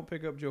 but don't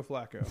pick up Joe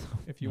Flacco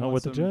if you want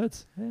with the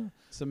Jets. Yeah.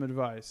 Some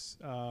advice.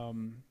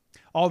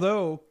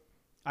 Although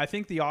I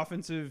think the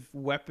offensive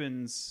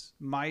weapons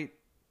might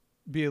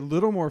be a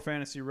little more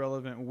fantasy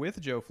relevant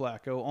with Joe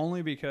Flacco,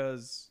 only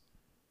because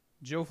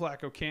Joe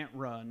Flacco can't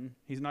run.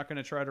 He's not going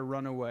to try to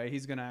run away.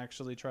 He's going to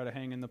actually try to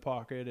hang in the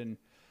pocket, and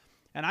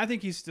I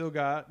think he's still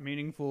got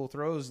meaningful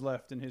throws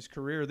left in his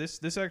career.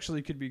 This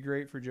actually could be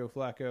great for Joe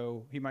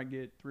Flacco. He might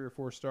get 3 or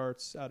 4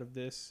 starts out of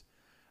this.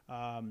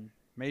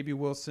 Maybe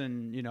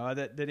Wilson, you know,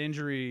 that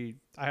injury,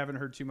 I haven't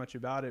heard too much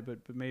about it, but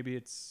maybe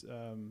it's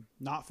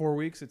not 4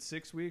 weeks, it's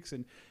 6 weeks,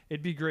 and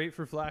it'd be great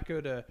for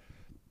Flacco to.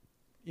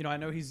 You know, I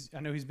know he's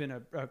been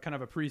a kind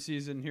of a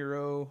preseason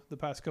hero the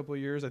past couple of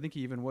years. I think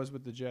he even was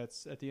with the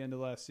Jets at the end of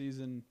last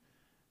season,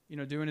 you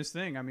know, doing his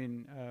thing. I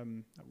mean, I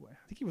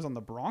think he was on the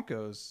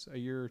Broncos a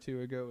year or two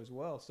ago as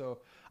well. So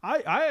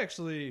I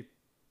actually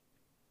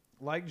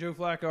like Joe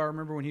Flacco. I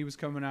remember when he was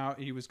coming out,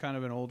 he was kind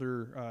of an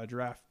older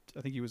draft.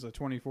 I think he was a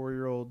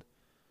 24-year-old,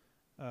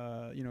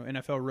 you know,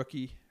 NFL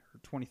rookie, or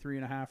 23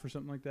 and a half or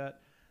something like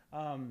that.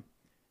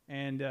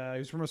 And he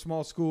was from a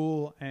small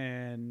school,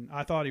 and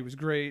I thought he was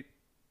great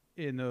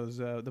in those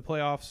the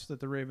playoffs that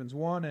the Ravens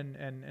won,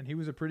 and he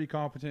was a pretty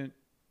competent,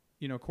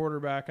 you know,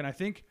 quarterback. And I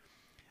think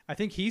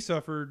he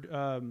suffered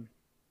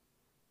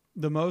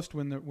the most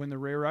when the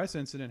Ray Rice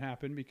incident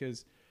happened,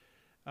 because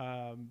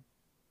that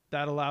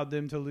allowed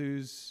them to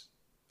lose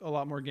a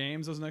lot more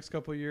games those next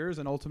couple of years,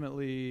 and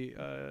ultimately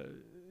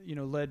you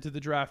know, led to the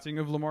drafting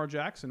of Lamar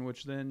Jackson,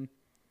 which then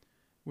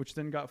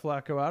got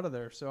Flacco out of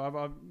there. So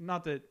I've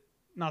not that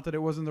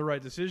it wasn't the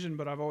right decision,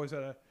 but I've always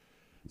had a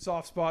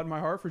soft spot in my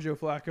heart for Joe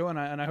Flacco,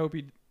 and I hope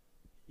he,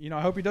 you know,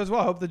 I hope he does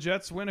well. I hope the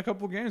Jets win a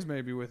couple games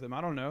maybe with him.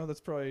 I don't know.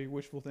 That's probably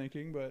wishful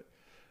thinking, but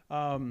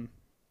I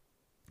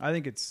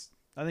think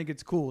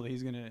it's cool that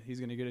he's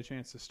gonna get a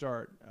chance to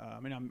start. I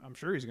mean, I'm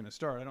sure he's gonna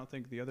start. I don't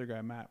think the other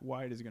guy, Matt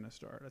White, is gonna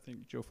start. I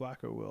think Joe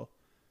Flacco will.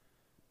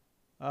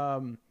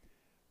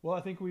 Well,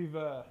 I think we've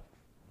you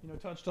know,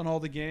 touched on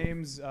all the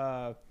games.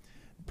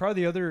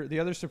 Probably the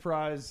other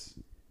surprise,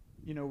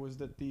 you know, was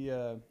that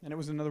and it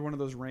was another one of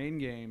those rain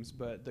games,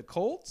 but the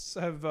Colts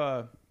have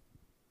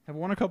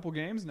won a couple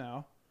games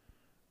now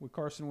with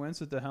Carson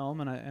Wentz at the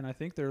helm, and I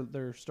think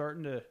they're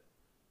starting to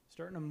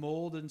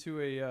mold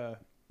into a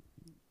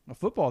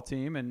football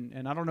team,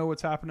 and I don't know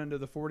what's happening to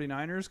the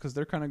 49ers, because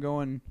they're kind of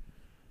going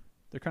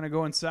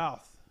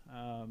south,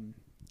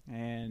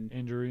 and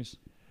injuries.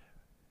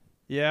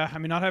 Yeah, I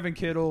mean, not having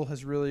Kittle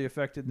has really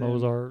affected them.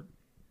 Mozart.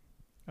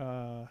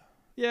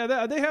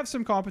 Yeah, they have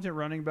some competent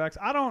running backs.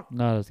 Not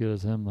as good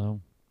as him,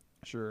 though.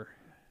 Sure.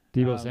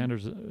 Debo's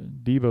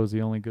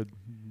the only good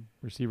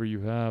receiver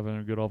you have and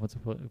a good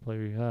offensive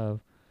player you have.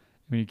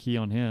 When you key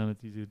on him,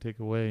 it's easy to take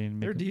away.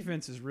 And their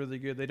defense is really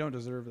good. They don't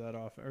deserve that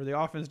offense, or the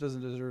offense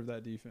doesn't deserve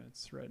that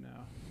defense right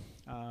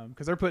now,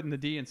 because they're putting the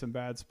D in some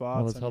bad spots.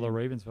 Well, that's how the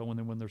Ravens felt when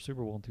they won their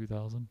Super Bowl in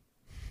 2000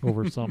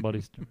 over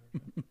somebody's.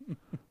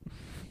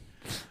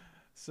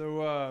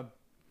 So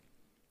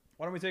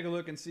why don't we take a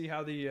look and see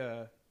how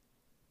the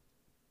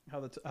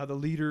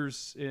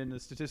leaders in the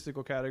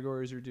statistical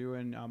categories are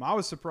doing? I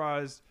was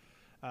surprised.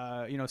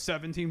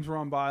 7 teams were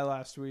on bye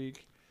last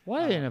week.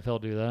 Why did the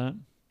NFL do that?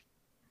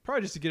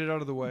 Probably just to get it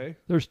out of the way.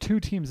 There's 2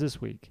 teams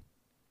this week.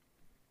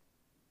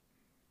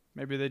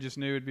 Maybe they just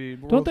knew it'd be.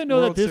 Don't they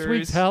know that this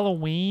week's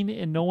Halloween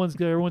and everyone's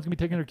gonna be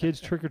taking their kids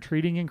trick or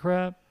treating and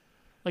crap?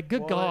 Like,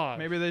 good God.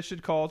 Maybe they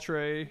should call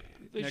Trey.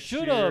 They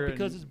should have,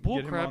 because it's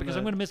bullcrap. Because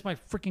I'm going to miss my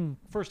freaking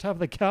first half of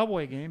the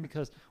Cowboy game,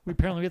 because we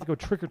apparently have to go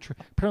trick or treat.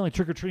 Apparently,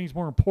 trick or treating is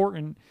more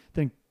important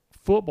than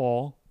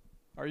football.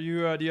 Are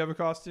you? Do you have a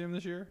costume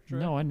this year, Trey?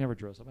 No, I never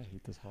dress up. I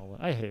hate this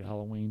holiday. I hate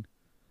Halloween.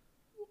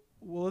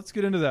 Well, let's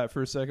get into that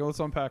for a second. Let's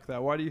unpack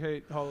that. Why do you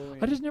hate Halloween?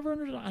 I just never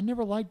understood. I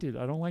never liked it.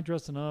 I don't like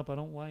dressing up. I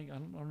don't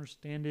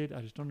understand it.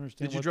 I just don't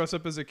understand. Did you dress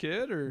up as a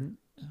kid or?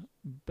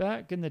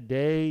 Back in the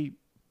day,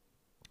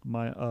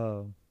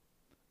 I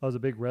was a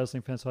big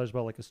wrestling fan, so I just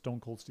bought like a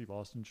Stone Cold Steve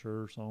Austin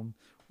shirt or something,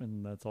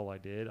 and that's all I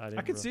did.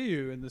 I could see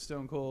you in the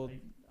Stone Cold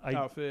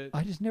outfit.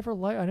 I just never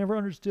I never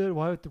understood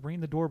why with the ring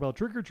the doorbell,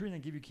 trick or treat, and they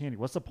give you candy.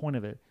 What's the point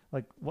of it?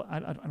 Like, what? I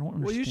don't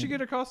understand. Well, you should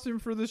get a costume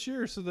for this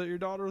year so that your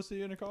daughter will see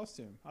you in a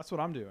costume. That's what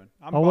I'm doing.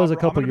 I was a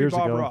couple years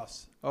ago.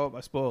 Ross. Oh,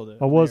 I spoiled it.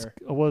 I was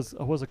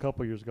a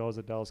couple years ago. I was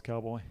a Dallas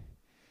Cowboy,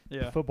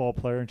 a football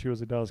player, and she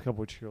was a Dallas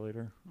Cowboy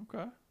cheerleader.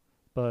 Okay,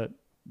 but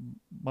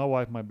my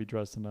wife might be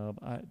dressing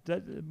up.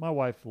 My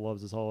wife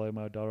loves this holiday.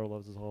 My daughter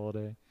loves this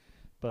holiday.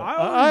 But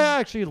I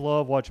actually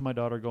love watching my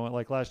daughter going.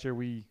 Like last year,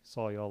 we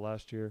saw y'all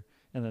last year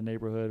in the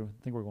neighborhood.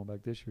 I think we're going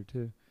back this year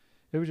too.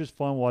 It was just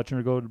fun watching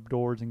her go to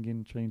doors and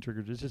getting chain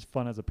triggers. It's just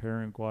fun as a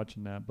parent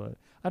watching that. But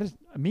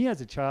me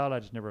as a child,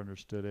 I just never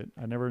understood it.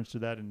 I never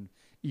understood that in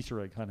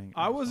Easter egg hunting.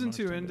 I wasn't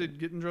too into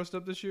getting dressed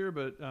up this year,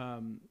 but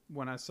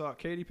when I saw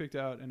Katie picked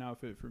out an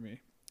outfit for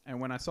me. And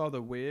when I saw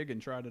the wig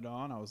and tried it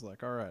on, I was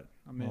like, all right,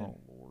 I'm in. Oh,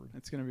 Lord.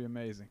 It's going to be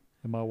amazing.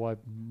 And my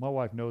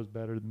wife knows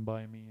better than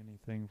buying me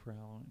anything for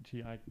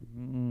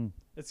Halloween.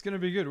 It's going to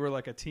be good. We're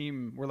like a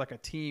team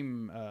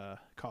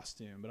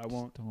costume, but I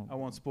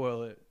won't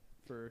spoil it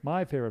for.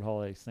 My favorite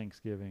holiday is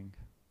Thanksgiving.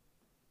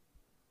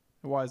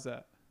 Why is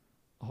that?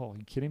 Oh, are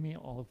you kidding me?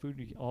 All the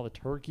food, all the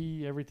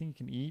turkey, everything you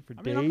can eat for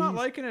days. I mean, I'm not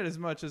liking it as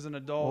much as an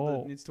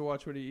adult that needs to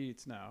watch what he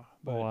eats now.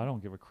 But I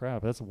don't give a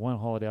crap. That's one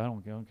holiday I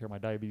don't care my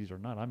diabetes or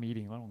not. I'm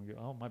eating.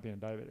 I might be in a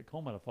diabetic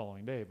coma the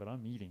following day, but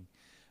I'm eating.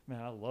 Man,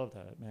 I love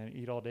that. Man,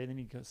 eat all day, then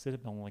you can sit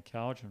up on the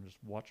couch and just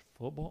watch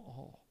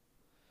football.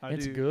 Oh,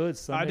 it's good.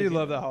 I do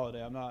love that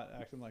holiday. I'm not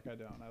acting like I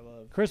don't. I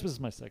love Christmas is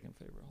my second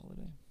favorite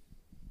holiday,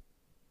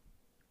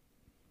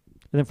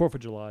 and then 4th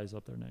of July is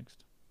up there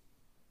next.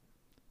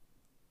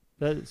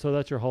 So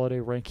that's your holiday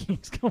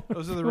rankings.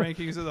 Those are the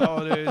rankings of the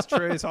holidays.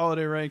 Trey's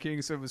holiday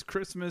rankings. So it was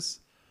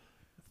Christmas,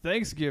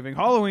 Thanksgiving.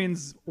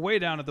 Halloween's way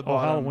down at the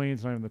bottom.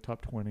 Halloween's not even in the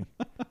top 20.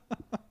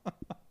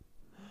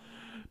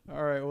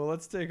 All right. Well,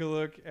 let's take a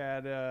look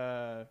at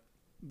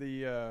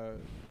the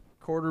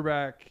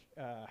quarterback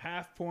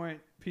half-point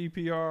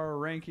PPR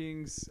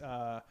rankings.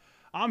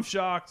 I'm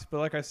shocked, but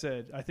like I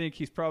said, I think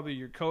he's probably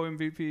your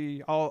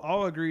co-MVP.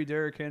 I'll agree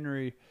Derrick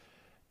Henry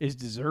is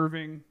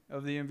deserving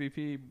of the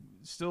MVP.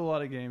 Still a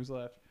lot of games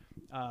left.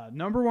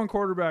 Number one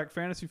quarterback,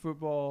 fantasy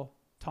football,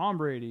 Tom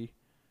Brady.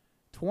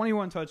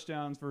 21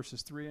 touchdowns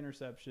versus 3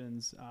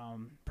 interceptions.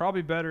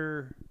 Probably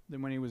better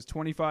than when he was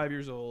 25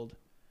 years old.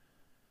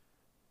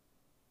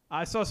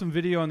 I saw some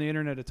video on the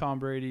internet of Tom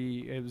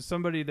Brady. It was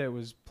somebody that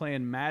was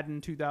playing Madden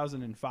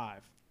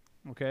 2005.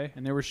 Okay?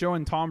 And they were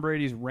showing Tom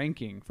Brady's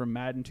ranking from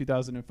Madden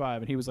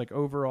 2005. And he was like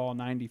overall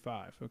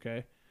 95.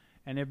 Okay?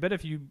 And I bet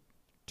if you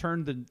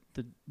turned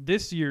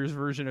this year's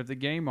version of the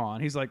game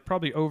on, he's like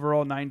probably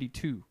overall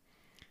 92.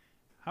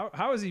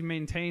 How has he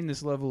maintained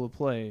this level of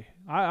play?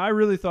 I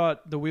really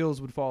thought the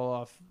wheels would fall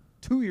off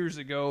 2 years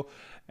ago,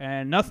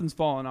 and nothing's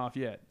fallen off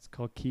yet. It's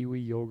called kiwi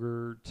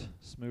yogurt,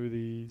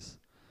 smoothies,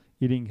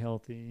 eating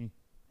healthy.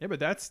 Yeah, but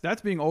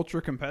that's being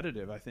ultra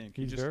competitive, I think.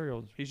 He's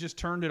just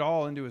turned it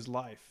all into his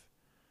life.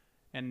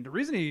 And the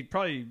reason he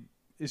probably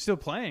is still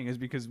playing is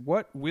because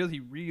what will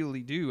he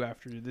really do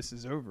after this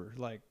is over?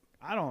 Like,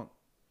 I don't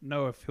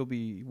know if he'll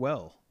be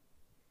well.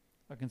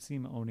 I can see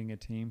him owning a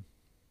team.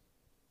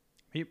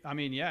 I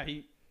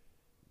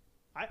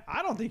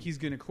don't think he's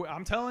going to quit.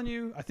 I'm telling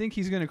you, I think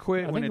he's going to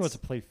quit. I think he wants to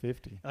play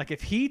 50. Like,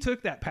 if he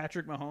took that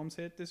Patrick Mahomes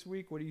hit this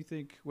week, what do you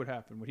think would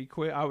happen? Would he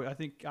quit? I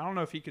don't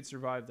know if he could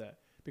survive that,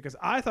 because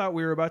I thought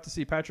we were about to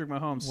see Patrick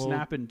Mahomes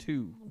snap in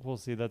 2. We'll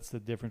see. That's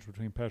the difference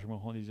between Patrick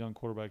Mahomes, these young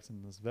quarterbacks,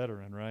 and this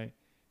veteran, right?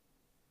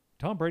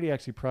 Tom Brady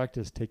actually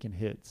practiced taking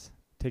hits,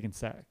 taking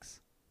sacks.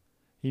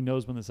 He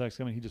knows when the sack's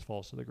coming. He just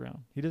falls to the ground.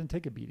 He doesn't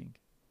take a beating.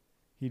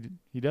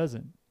 He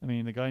doesn't. I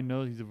mean, the guy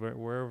knows he's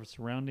aware of his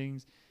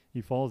surroundings. He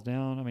falls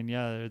down. I mean,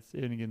 yeah, it's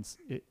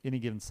any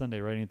given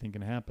Sunday, right? Anything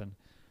can happen.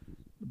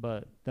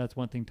 But that's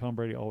one thing Tom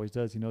Brady always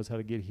does. He knows how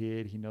to get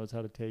hit. He knows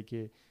how to take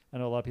it. I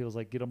know a lot of people's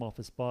like, get him off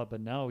his spot, but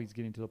now he's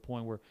getting to the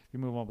point where if you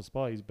move him off his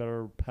spot, he's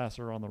better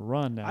passer on the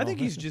run now. I think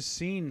he's just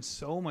seen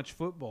so much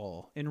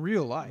football in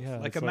real life. Yeah,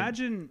 like,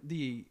 imagine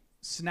the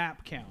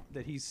snap count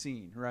that he's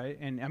seen, right?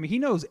 And, I mean, he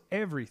knows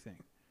everything.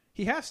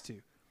 He has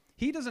to.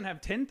 He doesn't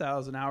have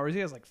 10,000 hours. He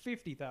has like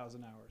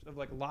 50,000 hours of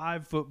like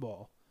live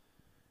football.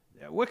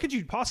 What could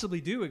you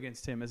possibly do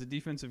against him as a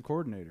defensive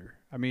coordinator?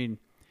 I mean,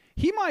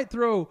 he might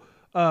throw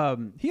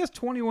he has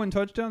 21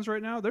 touchdowns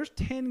right now. There's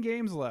 10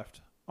 games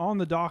left on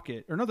the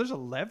docket. Or no, there's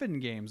 11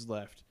 games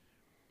left.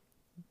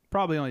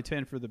 Probably only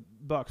 10 for the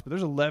Bucks, but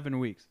there's 11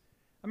 weeks.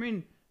 I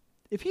mean,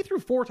 if he threw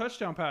 4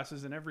 touchdown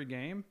passes in every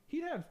game,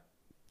 he'd have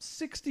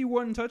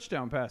 61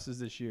 touchdown passes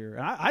this year.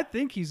 And I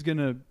think he's going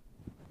to...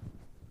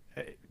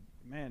 Hey,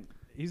 man,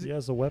 he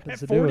has the weapons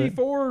to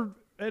 44,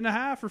 and a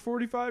half or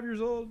 45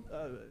 years old.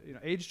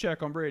 Age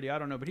check on Brady. I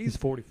don't know, but He's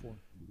 44.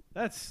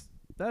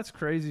 That's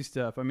crazy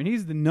stuff. I mean,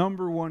 he's the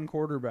number one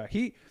quarterback.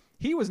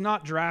 He was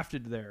not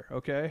drafted there,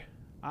 okay?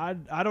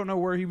 I don't know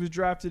where he was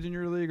drafted in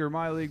your league or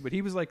my league, but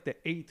he was like the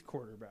 8th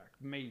quarterback,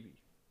 maybe.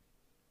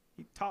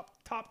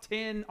 Top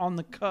 10 on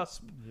the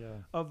cusp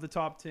of the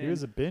top 10. He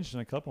was a bench in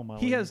a couple of my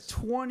He leagues. has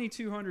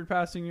 2,200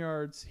 passing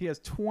yards. He has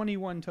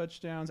 21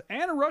 touchdowns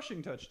and a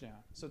rushing touchdown.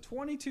 So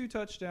 22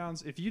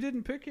 touchdowns. If you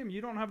didn't pick him,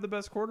 you don't have the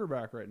best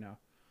quarterback right now.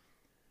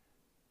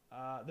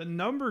 The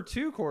number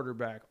 2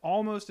 quarterback,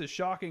 almost as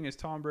shocking as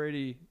Tom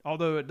Brady,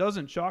 although it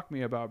doesn't shock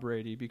me about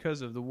Brady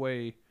because of the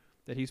way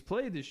that he's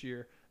played this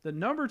year. The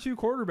number 2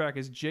 quarterback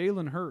is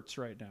Jalen Hurts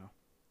right now.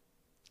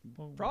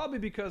 Probably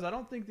because I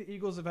don't think the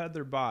Eagles have had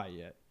their bye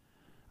yet.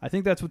 I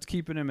think that's what's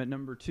keeping him at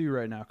number 2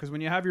 right now. Because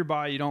when you have your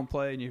bye, you don't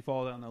play and you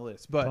fall down the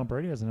list. But Tom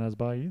Brady hasn't had his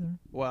bye either.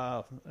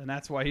 Well, and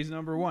that's why he's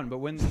number 1. But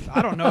when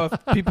I don't know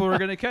if people are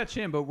going to catch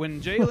him. But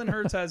when Jalen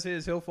Hurts has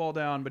his, he'll fall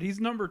down. But he's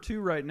number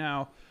 2 right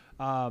now.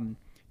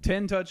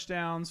 10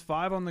 touchdowns,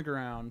 5 on the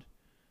ground,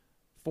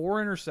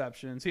 4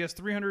 interceptions. He has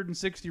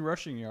 360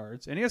 rushing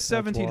yards, and he has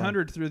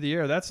 1,700 through the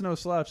air. That's no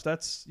slouch.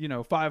 That's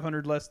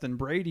 500 less than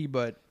Brady.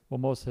 But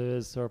most of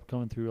his are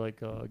coming through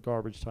like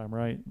garbage time,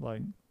 right?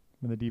 Like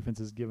when the defense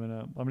is giving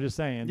up. I'm just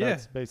saying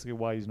that's basically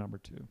why he's number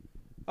 2.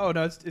 Oh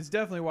no, it's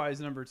definitely why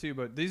he's number 2.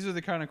 But these are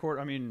the kind of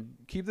I mean,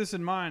 keep this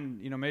in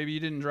mind. Maybe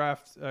you didn't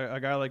draft a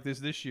guy like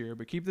this year,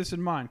 but keep this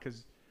in mind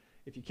because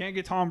if you can't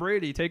get Tom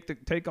Brady, take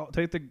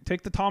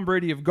the Tom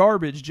Brady of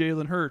garbage,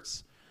 Jalen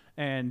Hurts,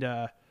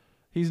 and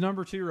he's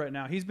number 2 right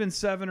now. He's been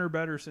 7 or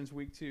better since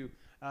week 2.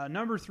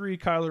 Number 3,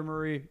 Kyler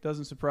Murray,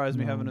 doesn't surprise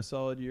me having a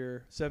solid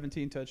year.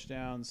 17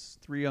 touchdowns,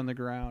 3 on the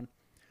ground.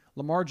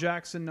 Lamar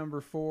Jackson, number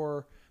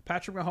 4.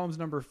 Patrick Mahomes,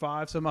 number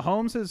 5. So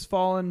Mahomes has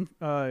fallen,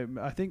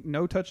 I think,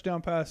 no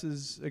touchdown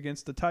passes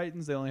against the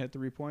Titans. They only had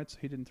 3 points.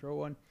 He didn't throw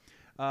one.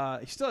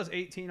 He still has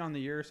 18 on the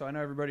year, so I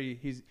know everybody,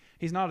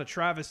 he's not a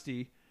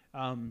travesty.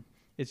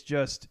 It's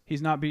just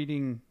he's not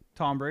beating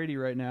Tom Brady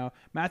right now.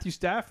 Matthew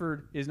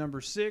Stafford is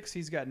number 6.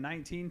 He's got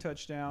 19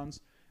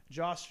 touchdowns.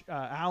 Josh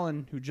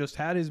Allen, who just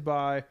had his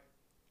bye,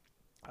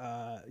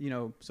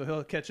 so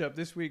he'll catch up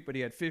this week, but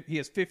he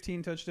has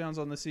 15 touchdowns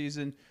on the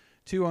season,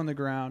 2 on the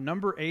ground.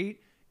 Number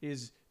 8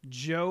 is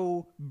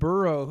Joe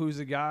Burrow, who's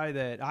a guy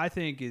that I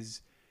think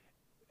is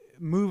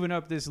moving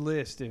up this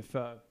list. If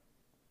I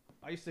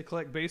used to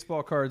collect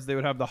baseball cards, they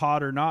would have the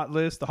hot or not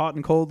list, the hot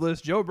and cold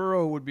list. Joe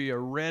Burrow would be a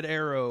red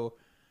arrow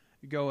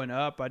going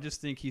up. I just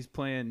think he's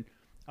playing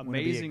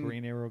amazing. Would it be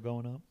a green arrow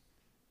going up?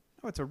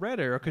 No, it's a red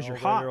arrow because you're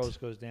red hot. Red arrow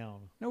just goes down.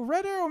 No,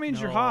 red arrow means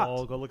you're hot.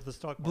 Oh, go look at the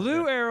stock market.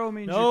 Blue arrow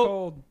means you're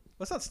cold.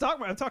 Let's not stock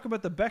market. I'm talking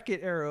about the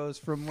Beckett arrows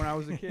from when I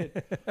was a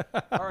kid.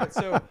 All right,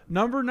 so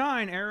number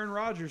 9, Aaron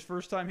Rodgers.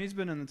 First time he's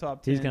been in the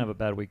top 10. He's going to have a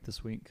bad week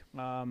this week.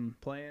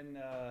 Playing,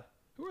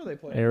 who are they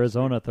playing?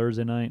 Arizona,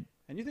 Thursday night.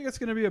 And you think it's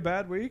going to be a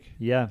bad week?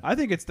 Yeah. I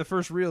think it's the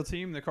first real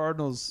team the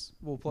Cardinals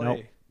will play.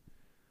 Nope.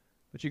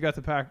 But you got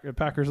the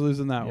Packers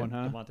losing that one,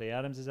 huh? Devontae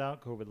Adams is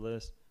out, COVID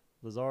list.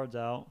 Lazard's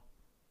out.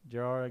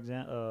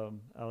 Alexander,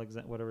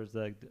 whatever is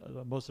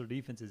most of their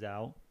defense is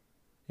out.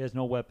 He has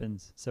no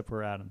weapons except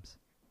for Adams.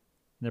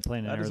 And they're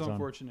playing in Arizona. That is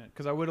unfortunate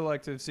because I would have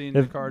liked to have seen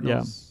the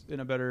Cardinals in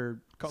a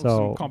better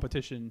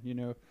competition,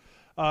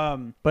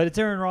 But it's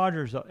Aaron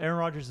Rodgers. Aaron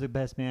Rodgers is the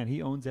best man.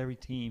 He owns every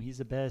team. He's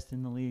the best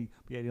in the league.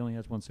 But yeah, he only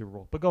has 1 Super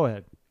Bowl. But go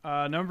ahead.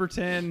 Number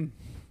 10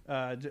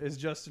 is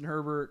Justin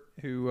Herbert,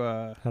 who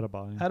had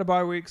a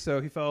bye week,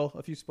 so he fell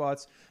a few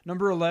spots.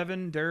 Number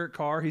 11, Derek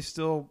Carr. He's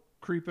still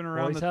creeping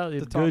around the top 10.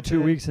 Good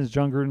 2 weeks since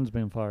John Gruden's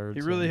been fired.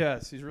 He really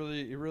has. He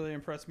really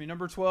impressed me.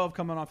 Number 12,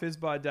 coming off his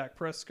bye, Dak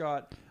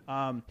Prescott.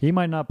 He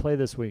might not play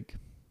this week.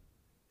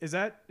 Is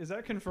that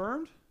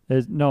confirmed?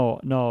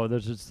 No.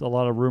 There's just a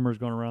lot of rumors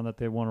going around that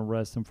they want to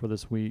rest him for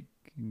this week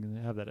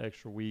and have that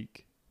extra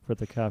week for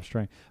the calf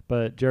strain.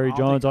 But Jerry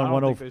Jones on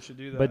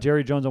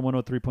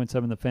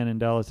 103.7, the Fan in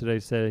Dallas today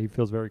said he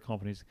feels very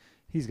confident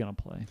he's going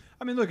to play.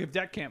 I mean, look, if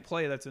Dak can't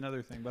play, that's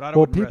another thing. But I don't.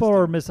 Well, people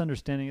are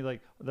misunderstanding.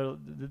 Like,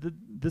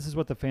 this is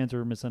what the fans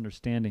are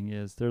misunderstanding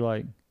is they're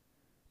like,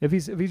 if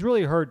he's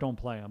really hurt, don't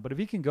play him. But if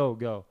he can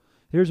go.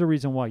 Here's a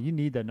reason why. You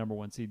need that number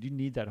 1 seed. You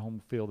need that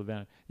home field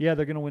advantage. Yeah,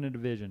 they're going to win a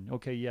division.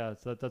 Okay, yeah,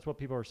 that's what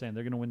people are saying.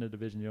 They're going to win the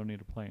division. You don't need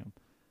to play them.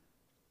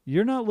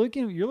 You're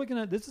looking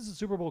at this is a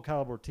Super Bowl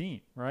caliber team,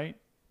 right?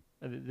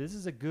 This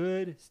is a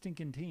good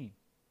stinking team.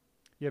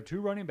 You have 2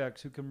 running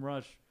backs who can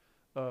rush,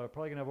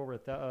 probably going to have over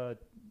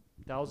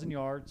 1,000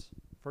 yards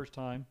first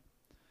time.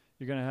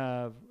 You're going to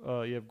have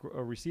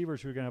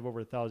receivers who are going to have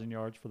over 1,000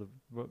 yards for the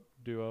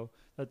duo.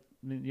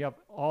 You have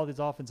all this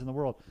offense in the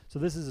world. So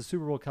this is a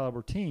Super Bowl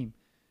caliber team.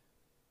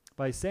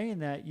 By saying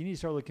that, you need to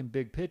start looking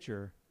big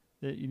picture.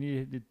 That you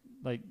need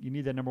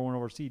that number 1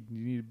 overseed.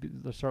 You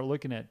need to start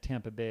looking at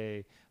Tampa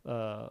Bay,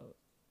 the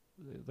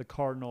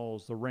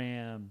Cardinals, the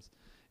Rams,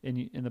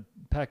 and the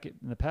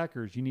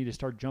Packers. You need to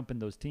start jumping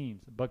those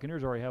teams. The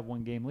Buccaneers already have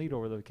 1 game lead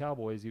over the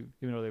Cowboys, even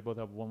though they both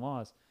have 1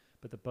 loss.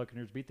 But the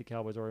Buccaneers beat the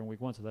Cowboys already in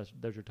week 1, so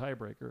there's your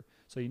tiebreaker.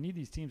 So you need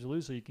these teams to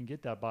lose so you can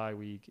get that bye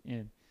week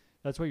and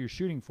That's what you're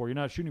shooting for. You're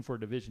not shooting for a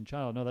division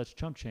title. No, that's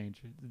chump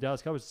change. The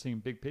Dallas Cowboys are seeing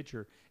big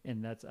picture,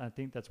 and I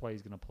think that's why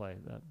he's going to play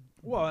that.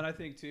 Well, and I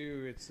think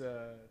too, it's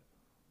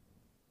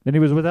and he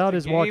was without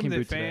his game walking that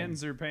boot fans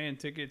today. are paying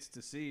tickets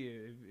to see.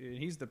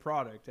 He's the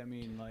product. I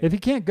mean, like, If he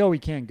can't go, he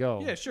can't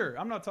go. yeah, sure.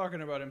 I'm not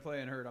talking about him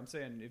playing hurt. I'm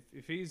saying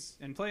if he's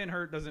and playing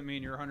hurt doesn't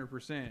mean you're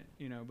 100%.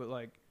 But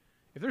like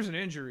if there's an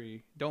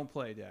injury, don't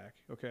play Dak.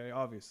 Okay,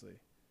 obviously.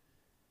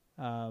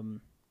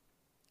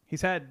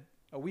 He's had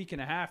a week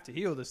and a half to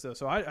heal this though,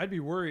 so I'd be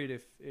worried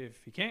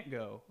if he can't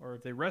go or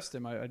if they rest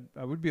him. I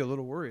would be a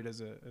little worried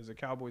as a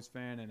Cowboys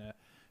fan and a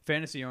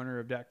fantasy owner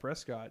of Dak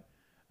Prescott.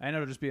 I know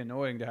it'll just be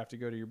annoying to have to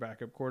go to your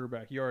backup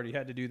quarterback. You already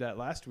had to do that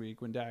last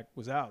week when Dak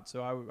was out,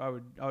 so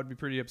I would be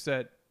pretty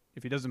upset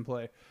if he doesn't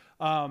play.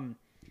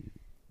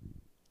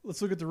 Let's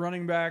look at the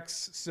running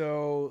backs.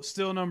 So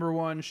still number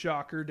one,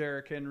 shocker,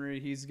 Derrick Henry.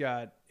 He's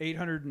got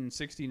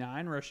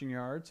 869 rushing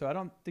yards. So I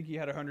don't think he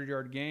had a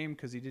 100-yard game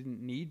because he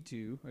didn't need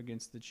to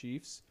against the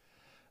Chiefs.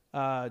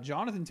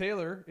 Jonathan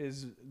Taylor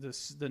is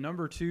the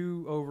number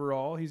 2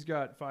 overall. He's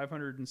got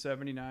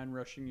 579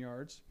 rushing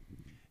yards.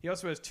 He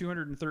also has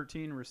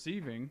 213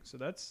 receiving, so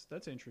that's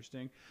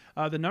interesting.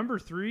 The number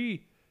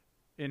 3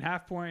 in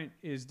half point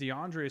is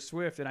DeAndre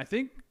Swift, and I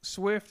think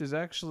Swift is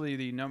actually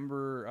the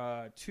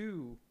number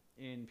 2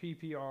 in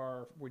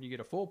PPR when you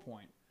get a full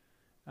point,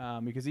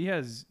 because he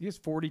has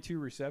 42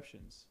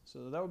 receptions,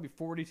 so that would be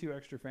 42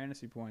 extra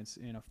fantasy points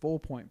in a full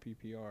point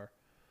PPR.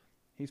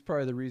 He's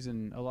probably the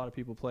reason a lot of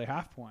people play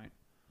half point.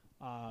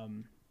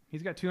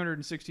 He's got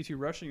 262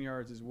 rushing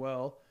yards as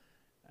well,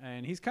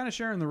 and he's kind of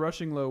sharing the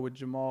rushing load with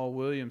Jamal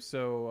Williams.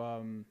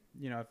 So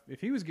if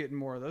he was getting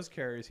more of those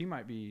carries, he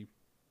might be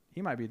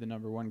the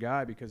number 1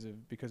 guy because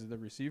of the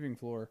receiving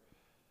floor.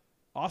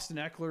 Austin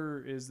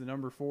Eckler is the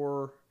number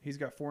 4. He's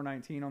got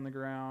 419 on the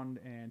ground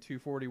and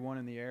 241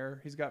 in the air.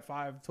 He's got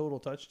 5 total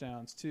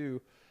touchdowns too.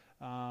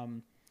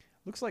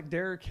 Looks like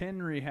Derrick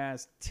Henry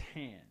has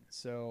 10.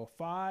 So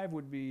 5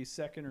 would be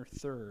second or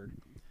third.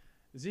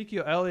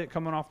 Ezekiel Elliott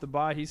coming off the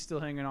bye. He's still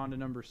hanging on to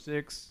number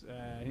 6.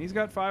 And he's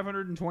got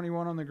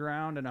 521 on the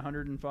ground and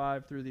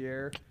 105 through the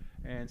air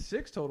and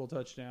 6 total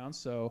touchdowns.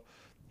 So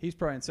he's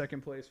probably in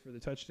second place for the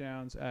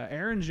touchdowns.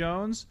 Aaron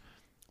Jones.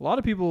 A lot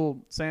of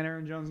people saying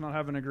Aaron Jones not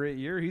having a great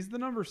year. He's the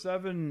number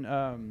 7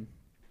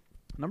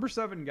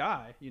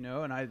 guy,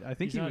 and I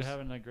think he's not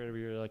having that great of a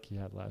year like he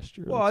had last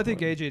year. Well, I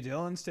think A.J.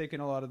 Dillon's taken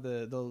a lot of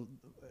the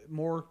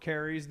more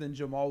carries than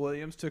Jamal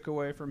Williams took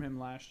away from him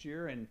last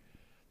year, and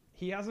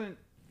he hasn't.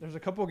 There's a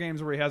couple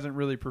games where he hasn't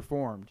really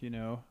performed.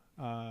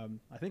 I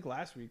think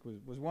last week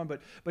was one,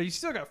 but he's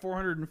still got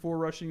 404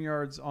 rushing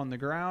yards on the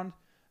ground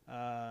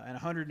and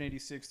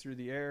 186 through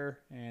the air,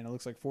 and it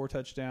looks like 4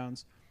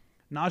 touchdowns.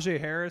 Najee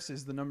Harris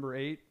is the number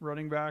 8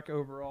 running back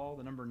overall.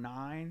 The number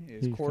 9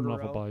 is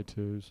Cordell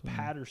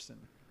Patterson,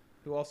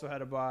 who also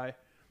had a bye.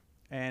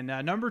 And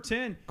number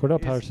 10, Cordell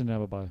Patterson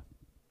didn't have a bye,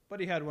 but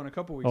he had one a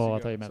couple weeks ago. I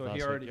thought you meant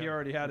last week. He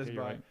already had his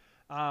bye.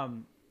 Right.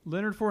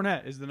 Leonard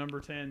Fournette is the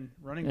number 10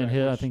 running back.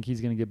 And I think he's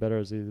going to get better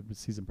as the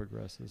season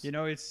progresses.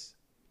 It's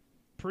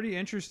pretty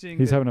interesting.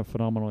 He's having a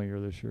phenomenal year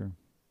this year.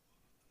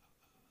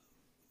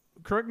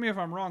 Correct me if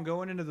I'm wrong,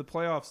 going into the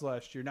playoffs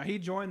last year. Now, he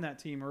joined that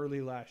team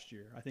early last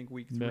year. I think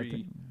week 3.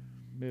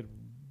 I don't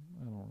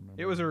remember.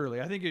 It was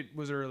early. I think it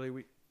was early.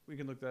 We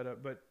can look that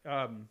up. But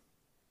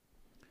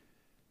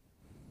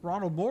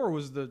Ronald Moore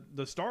was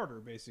the starter,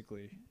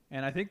 basically.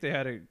 And I think they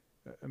had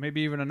maybe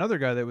even another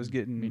guy that was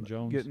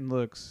getting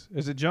looks.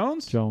 Is it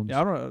Jones? Jones.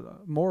 Yeah, I don't know.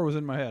 Moore was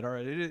in my head. All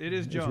right, it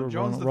is Jones.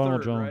 Jones the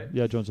Ronald third, Jones. right?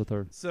 Yeah, Jones the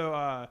third.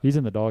 So he's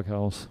in the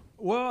doghouse.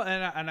 Well,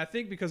 and I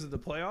think because of the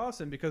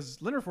playoffs and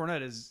because Leonard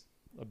Fournette is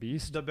a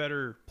beast, the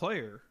better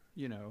player.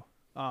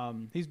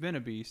 He's been a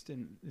beast,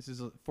 and this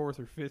is a 4th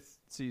or 5th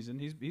season.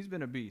 He's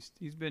been a beast.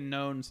 He's been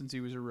known since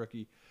he was a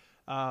rookie.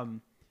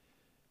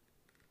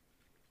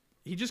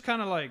 He just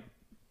kind of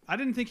I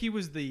didn't think he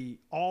was the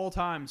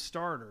all-time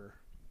starter.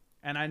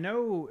 And I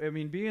know,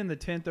 being the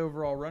 10th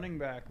overall running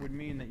back would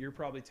mean that you're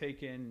probably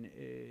taken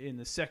in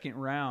the second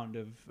round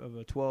of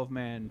a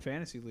 12-man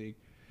fantasy league.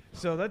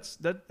 So that's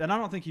that, and I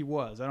don't think he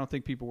was. I don't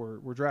think people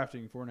were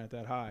drafting Fournette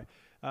that high.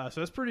 So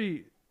that's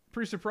pretty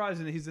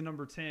surprising that he's the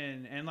number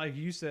 10. And like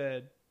you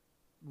said,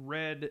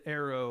 red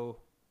arrow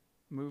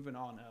moving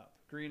on up.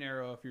 Green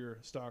arrow if you're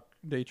a stock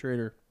day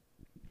trader.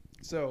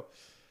 So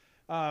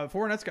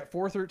Fournette's got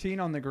 413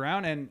 on the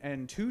ground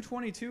and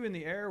 222 in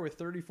the air with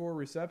 34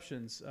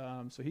 receptions.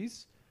 So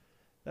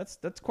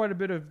that's quite a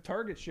bit of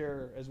target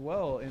share as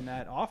well in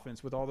that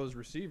offense with all those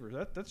receivers.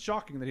 That's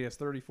shocking that he has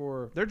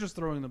 34. They're just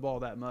throwing the ball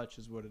that much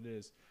is what it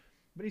is.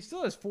 But he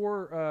still has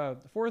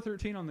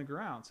 413 on the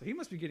ground, so he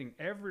must be getting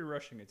every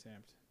rushing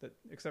attempt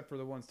except for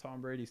the ones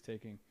Tom Brady's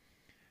taking.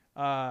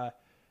 And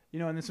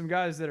then some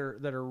guys that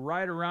are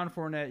right around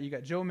Fournette. You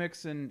got Joe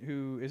Mixon,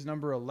 who is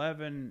number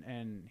 11,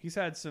 and he's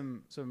had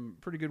some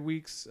pretty good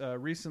weeks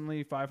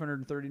recently.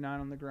 539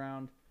 on the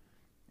ground,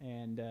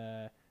 and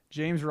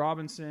James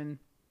Robinson,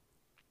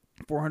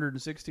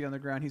 460 on the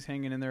ground. He's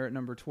hanging in there at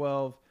number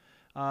 12.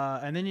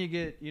 And then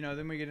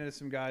then we get into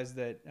some guys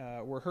that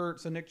were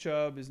hurt. So Nick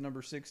Chubb is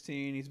number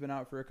 16. He's been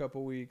out for a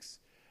couple weeks.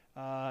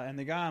 And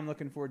the guy I'm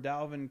looking for,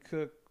 Dalvin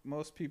Cook,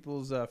 most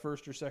people's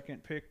first or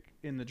second pick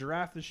in the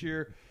draft this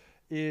year,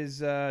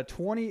 is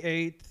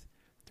 28th,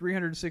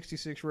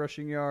 366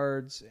 rushing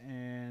yards,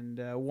 and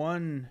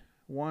one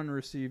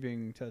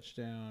receiving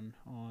touchdown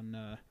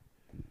on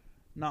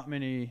not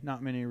many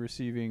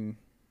receiving.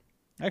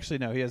 Actually,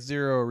 no, he has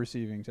 0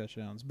 receiving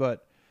touchdowns,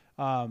 but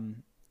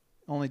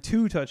only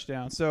 2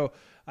 touchdowns. So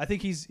I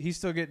think he's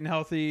still getting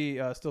healthy,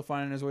 still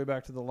finding his way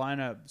back to the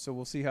lineup. So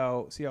we'll see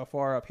how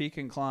far up he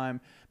can climb.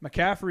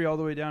 McCaffrey all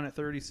the way down at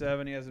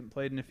 37. He hasn't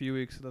played in a few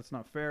weeks, so that's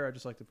not fair. I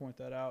just like to point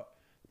that out.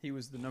 He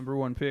was the number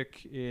 1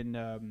 pick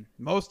in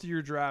most of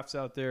your drafts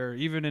out there,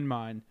 even in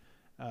mine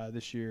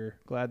this year.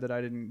 Glad that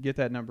I didn't get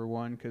that number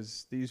 1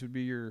 because these would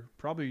be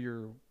probably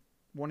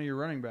one of your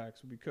running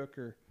backs would be Cook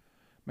or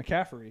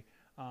McCaffrey.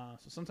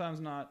 So sometimes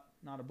not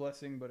a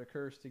blessing, but a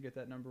curse to get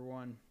that number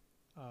 1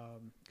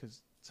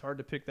 because it's hard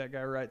to pick that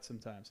guy right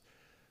sometimes.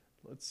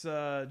 Let's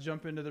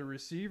jump into the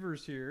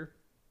receivers here.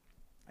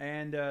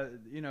 And, I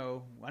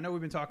know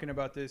we've been talking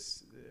about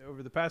this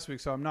over the past week,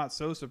 so I'm not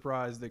so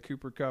surprised that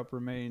Cooper Kupp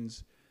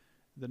remains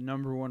the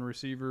number 1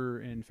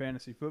 receiver in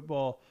fantasy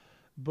football.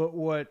 But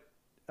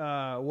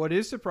what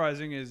is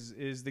surprising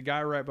is the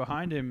guy right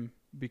behind him,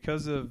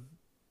 because of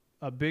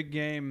a big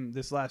game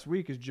this last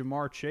week, is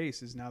Jamar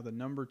Chase is now the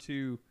number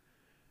 2.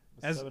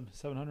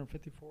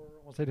 754,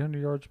 almost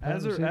 800 yards.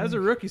 As a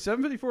rookie,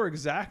 754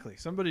 exactly.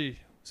 Somebody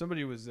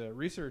was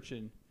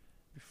researching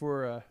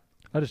before.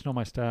 I just know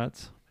my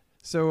stats.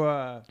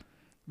 So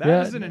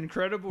that is an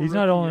incredible. He's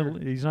not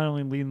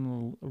only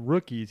leading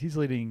rookies; he's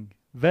leading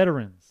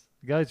veterans,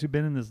 guys who've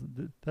been in this.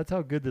 That's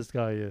how good this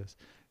guy is.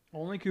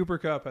 Only Cooper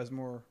Kupp has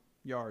more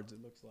yards.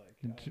 It looks like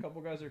a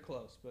couple guys are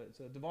close, but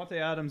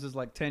Devontae Adams is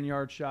like 10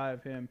 yards shy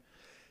of him.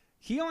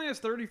 He only has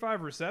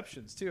 35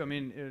 receptions too. I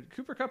mean,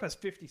 Cooper Kupp has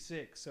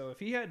 56. So if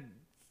he had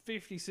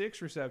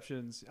 56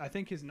 receptions, I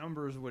think his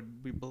numbers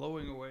would be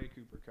blowing away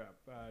Cooper Kupp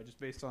just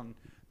based on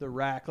the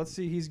rack. Let's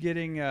see, he's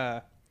getting.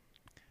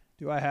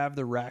 Do I have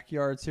the rack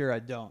yards here? I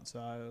don't.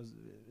 So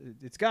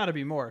it's got to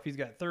be more. If he's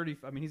got 30,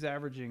 I mean, he's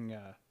averaging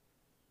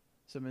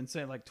some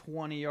insane, like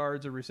 20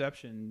 yards of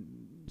reception.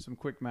 Some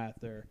quick math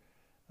there.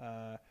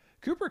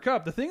 Cooper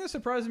Kupp, the thing that's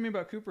surprising me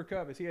about Cooper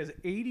Kupp is he has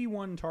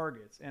 81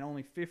 targets and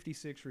only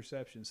 56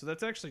 receptions. So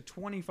that's actually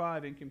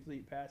 25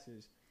 incomplete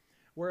passes.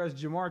 Whereas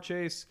Jamar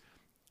Chase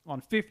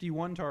on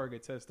 51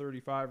 targets has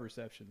 35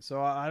 receptions.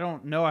 So I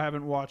don't know. I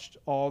haven't watched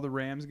all the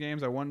Rams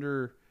games. I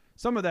wonder,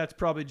 some of that's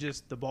probably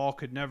just the ball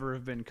could never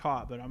have been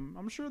caught, but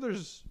I'm sure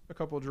there's a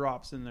couple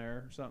drops in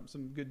there,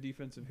 some good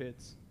defensive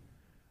hits.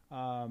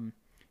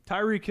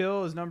 Tyreek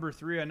Hill is number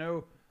 3. I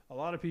know a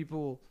lot of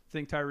people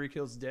think Tyreek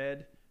Hill's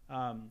dead.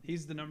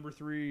 He's the number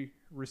 3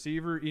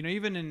 receiver.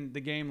 Even in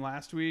the game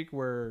last week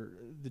where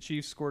the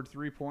Chiefs scored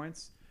 3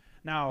 points.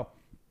 Now,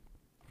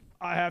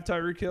 I have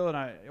Tyreek Hill, and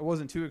I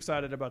wasn't too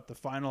excited about the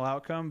final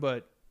outcome,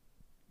 but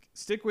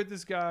stick with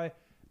this guy.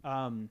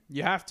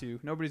 You have to.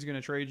 Nobody's going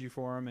to trade you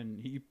for him, and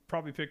he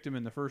probably picked him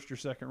in the first or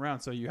second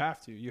round, so you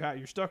have to.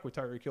 You're stuck with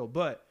Tyreek Hill,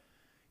 but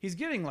he's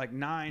getting like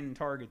 9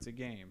 targets a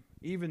game,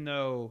 even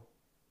though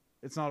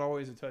it's not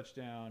always a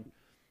touchdown.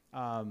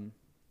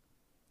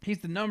 He's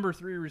the number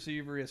 3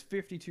 receiver. He has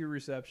 52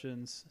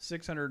 receptions,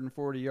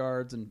 640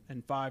 yards,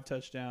 and 5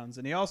 touchdowns.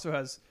 And he also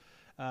has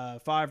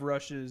 5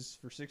 rushes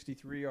for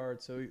 63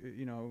 yards. So,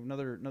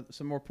 another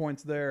some more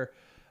points there.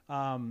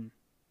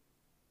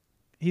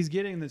 He's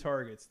getting the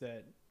targets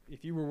that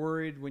if you were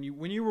worried,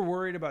 when you were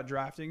worried about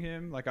drafting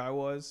him, like I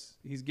was,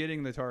 he's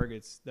getting the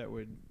targets that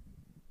would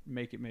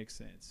make it make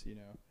sense,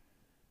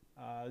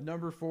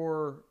 Number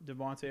 4,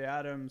 Devontae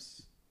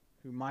Adams,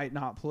 who might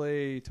not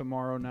play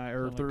tomorrow night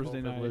or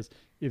Thursday night.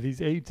 If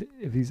he's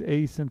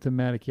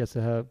asymptomatic, he has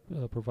to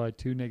provide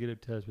 2 negative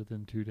tests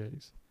within 2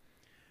 days.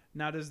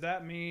 Now, does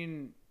that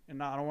mean?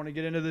 And I don't want to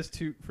get into this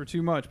for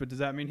too much, but does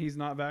that mean he's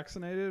not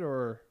vaccinated,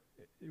 or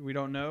we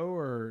don't know,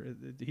 or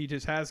he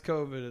just has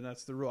COVID and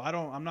that's the rule?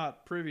 I'm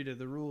not privy to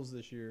the rules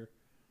this year.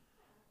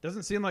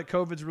 Doesn't seem like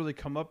COVID's really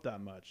come up that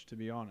much, to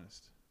be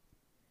honest.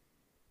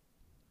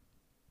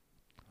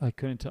 I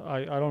couldn't tell.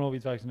 I don't know if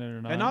he's vaccinated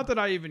or not. And not that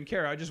I even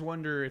care. I just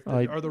wonder if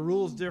are the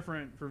rules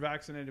different for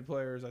vaccinated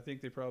players? I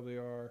think they probably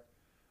are.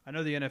 I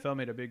know the NFL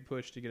made a big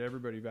push to get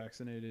everybody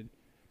vaccinated.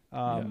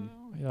 Yeah,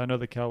 I know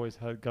the Cowboys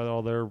got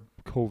all their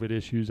COVID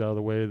issues out of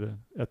the way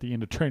at the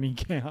end of training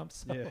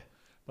camps. So. Yeah,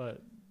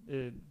 but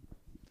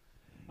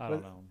I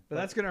don't know. But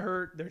that's going to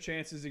hurt their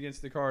chances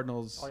against the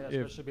Cardinals. Oh yeah,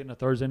 especially being a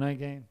Thursday night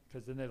game,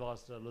 because then they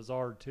lost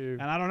Lazard too.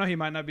 And I don't know. He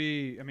might not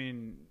be. I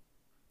mean,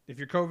 if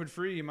you're COVID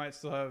free, you might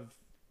still have.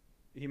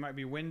 He might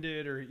be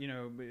winded, or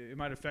it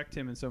might affect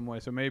him in some way.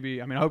 So maybe,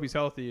 I hope he's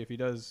healthy if he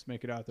does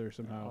make it out there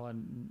somehow.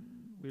 And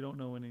we don't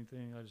know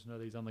anything. I just know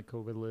that he's on the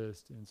COVID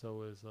list, and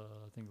so is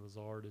I think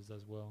Lazard is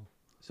as well.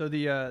 So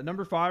the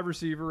number 5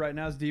 receiver right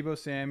now is Deebo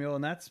Samuel,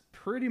 and that's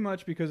pretty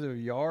much because of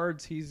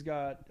yards. He's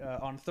got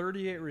on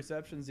 38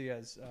 receptions, he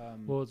has.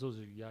 Well, those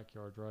are yak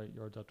yards, right?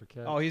 Yards after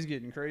catch. Oh, he's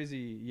getting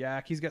crazy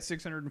yak. He's got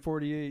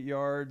 648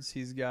 yards.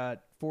 He's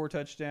got 4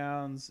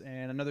 touchdowns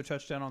and another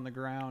touchdown on the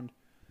ground,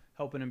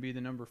 helping him be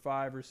the number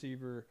 5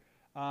 receiver.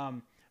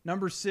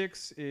 Number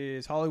 6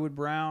 is Hollywood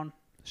Brown.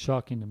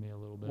 Shocking to me a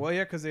little bit. Well,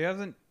 yeah, because they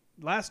haven't.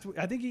 I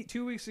think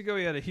 2 weeks ago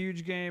he had a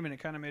huge game, and it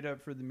kind of made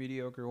up for the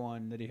mediocre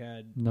one that he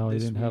had. No, he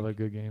didn't week. have a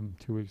good game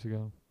 2 weeks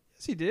ago.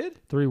 Yes, he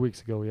did. 3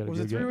 weeks ago he had a good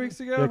game. Was it 3 weeks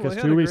ago? Yeah, because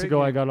well, 2 weeks ago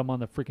game. I got him on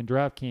the freaking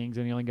DraftKings,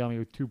 and he only got me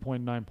with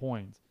 2.9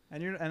 points.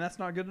 And that's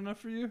not good enough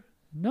for you?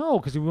 No,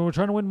 because we're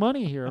trying to win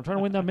money here. I'm trying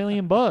to win that $1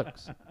 million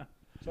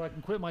so I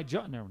can quit my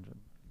job. Never mind.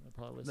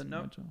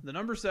 The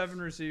number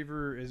 7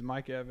 receiver is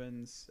Mike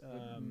Evans,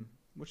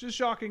 which is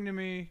shocking to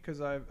me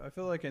because I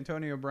feel like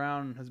Antonio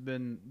Brown has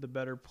been the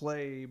better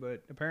play,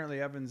 but apparently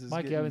Evans is.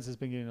 Evans has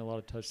been getting a lot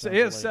of touchdowns. So he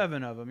has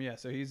 7 of them, yeah.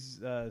 So he's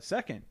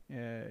second.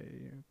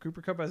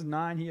 Cooper Kupp has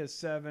 9. He has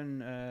 7.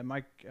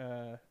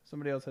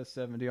 Somebody else has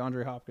 7.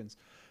 DeAndre Hopkins,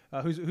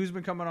 who's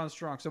been coming on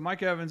strong. So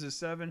Mike Evans is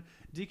 7.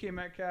 DK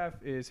Metcalf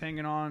is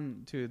hanging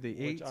on to the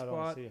 8 spot. I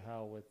don't see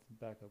how with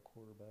backup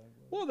quarterback.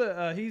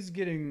 Well, he's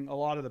getting a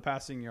lot of the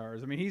passing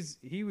yards. I mean,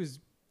 he was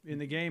in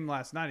the game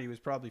last night. He was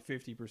probably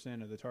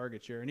 50% of the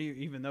target share, and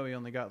even though he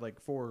only got like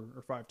 4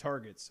 or 5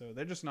 targets, so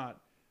they're just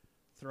not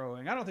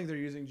throwing. I don't think they're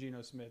using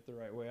Geno Smith the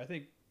right way. I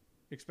think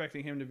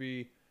expecting him to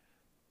be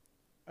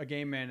a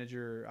game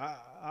manager,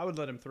 I would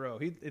let him throw.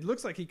 It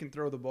looks like he can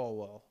throw the ball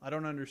well. I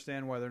don't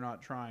understand why they're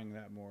not trying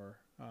that more.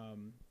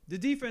 The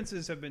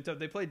defenses have been tough.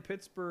 They played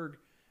Pittsburgh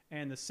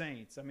and the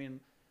Saints. I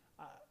mean,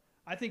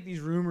 I think these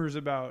rumors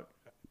about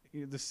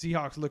the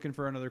Seahawks looking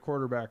for another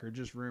quarterback are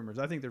just rumors.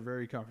 I think they're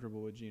very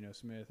comfortable with Geno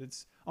Smith.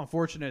 It's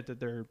unfortunate that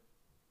they're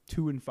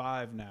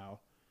 2-5 now,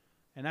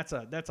 and that's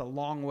a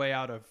long way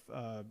out of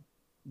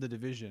the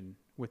division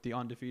with the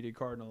undefeated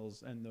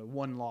Cardinals and the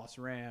 1-loss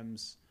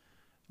Rams.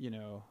 You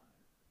know,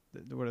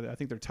 what are they? I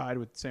think they're tied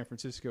with San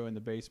Francisco in the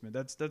basement.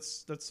 That's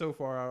so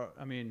far out.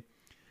 I mean,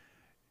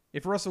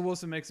 if Russell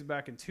Wilson makes it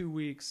back in 2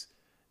 weeks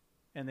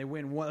and they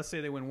win one, let's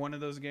say they win one of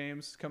those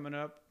games coming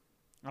up.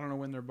 I don't know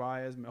when their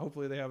bye is.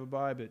 Hopefully they have a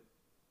bye, but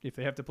if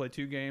they have to play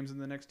 2 games in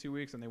the next 2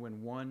 weeks and they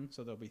win 1,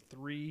 so they'll be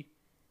 3-6.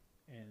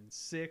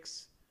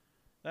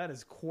 That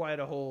is quite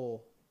a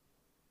hole.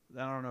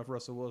 I don't know if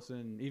Russell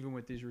Wilson, even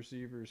with these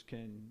receivers,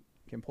 can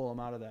pull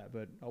them out of that.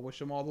 But I wish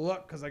them all the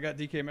luck because I got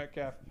DK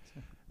Metcalf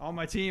on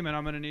my team, and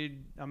I'm gonna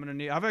need.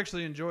 I've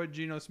actually enjoyed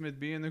Geno Smith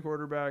being the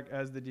quarterback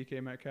as the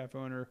DK Metcalf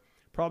owner.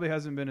 Probably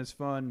hasn't been as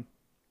fun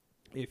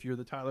if you're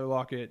the Tyler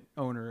Lockett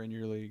owner in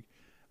your league,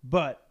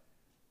 but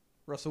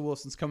Russell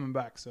Wilson's coming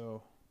back,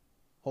 so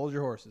hold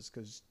your horses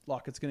because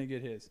Lockett's going to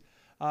get his.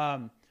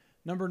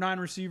 Number 9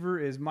 receiver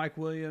is Mike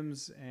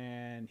Williams,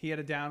 and he had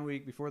a down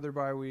week before their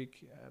bye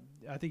week.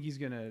 I think he's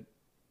going to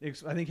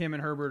 – I think him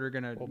and Herbert are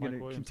going to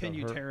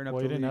continue tearing up the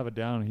league. Well, he didn't have it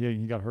down. He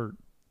got hurt.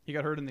 He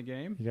got hurt in the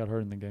game? He got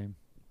hurt in the game.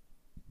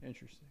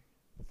 Interesting.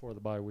 Before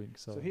the bye week.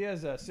 So he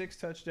has 6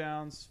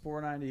 touchdowns,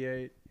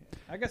 498.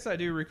 I guess I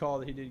do recall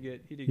that he did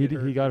get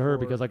hurt. He got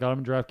hurt because I got him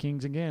in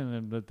DraftKings again.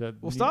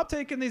 And stop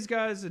taking these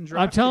guys in DraftKings.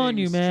 I'm telling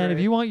you, man, Trey.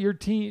 If you want your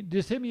team,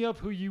 just hit me up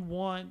who you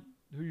want,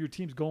 who your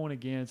team's going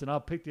against, and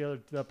I'll pick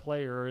the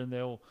player,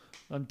 and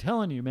I'm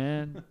telling you,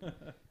 man.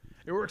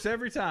 It works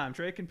every time.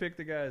 Trey can pick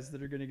the guys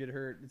that are going to get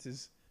hurt. It's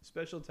his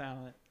special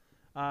talent.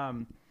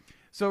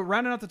 So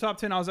rounding out the top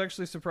 10, I was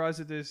actually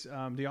surprised at this.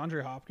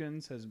 DeAndre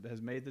Hopkins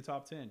has made the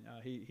top 10.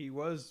 He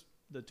was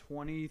the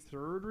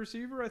 23rd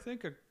receiver, I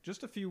think,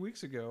 just a few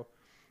weeks ago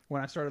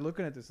when I started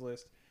looking at this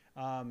list.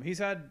 He's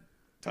had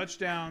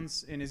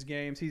touchdowns in his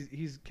games.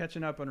 He's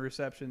catching up on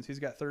receptions. He's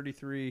got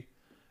 33.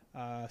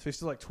 So he's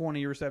still like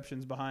 20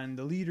 receptions behind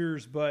the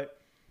leaders,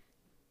 but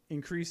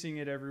increasing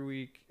it every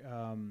week.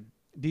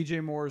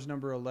 DJ Moore is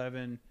number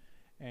 11.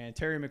 And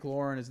Terry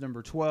McLaurin is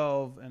number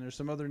 12. And there's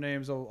some other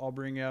names I'll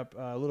bring up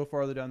a little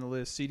farther down the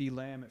list. CeeDee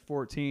Lamb at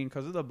 14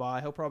 because of the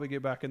bye. He'll probably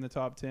get back in the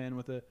top 10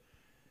 with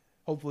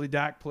hopefully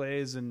Dak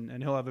plays, and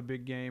he'll have a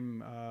big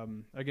game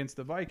against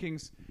the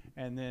Vikings.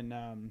 And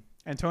then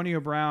Antonio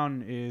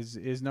Brown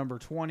is number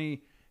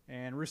 20.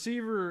 And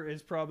receiver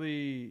is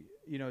probably,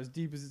 as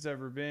deep as it's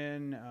ever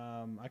been.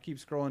 I keep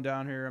scrolling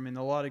down here. I mean,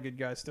 a lot of good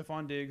guys.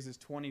 Stephon Diggs is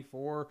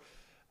 24.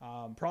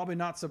 Probably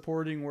not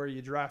supporting where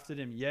you drafted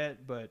him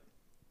yet, but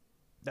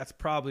that's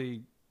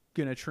probably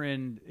going to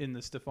trend in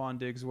the Stephon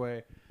Diggs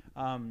way.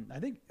 I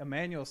think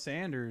Emmanuel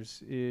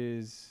Sanders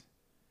is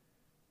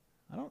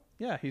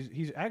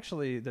he's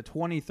actually the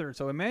 23rd.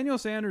 So Emmanuel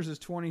Sanders is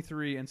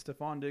 23 and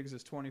Stephon Diggs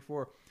is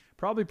 24.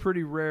 Probably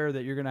pretty rare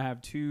that you're going to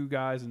have 2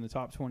 guys in the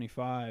top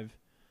 25.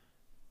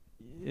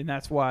 And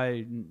that's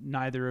why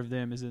neither of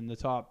them is in the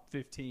top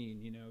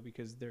 15,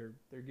 because they're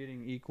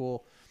getting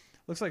equal.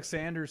 Looks like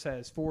Sanders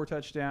has 4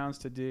 touchdowns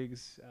to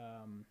Diggs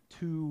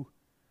 2.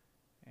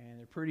 And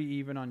they're pretty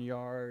even on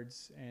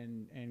yards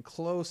and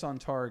close on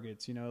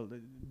targets.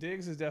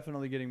 Diggs is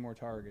definitely getting more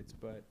targets,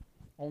 but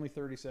only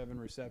 37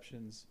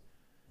 receptions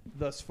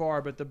thus far.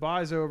 But the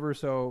bye's over,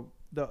 so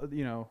they're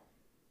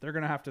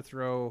going to have to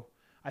throw.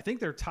 I think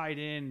their tight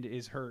end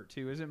is hurt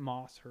too. Isn't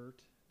Moss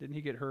hurt? Didn't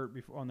he get hurt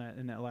before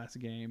in that last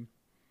game?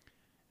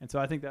 And so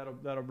I think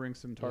that'll bring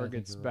some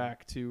targets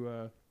back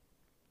to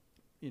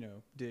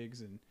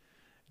Diggs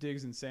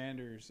and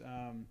Sanders.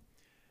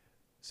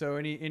 So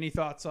any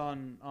thoughts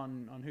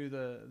on who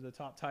the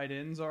top tight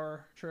ends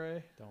are,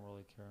 Trey? Don't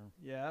really care.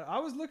 Yeah, I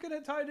was looking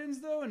at tight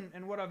ends though,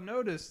 and what I've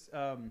noticed,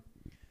 and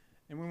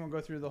we won't go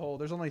through the whole.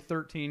 There's only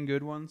 13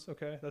 good ones.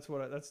 Okay,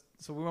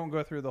 so we won't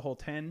go through the whole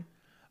 10.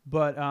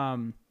 But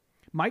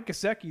Mike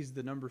Gesicki's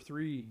the number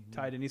 3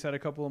 tight end. He's had a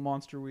couple of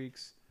monster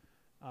weeks.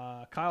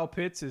 Kyle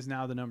Pitts is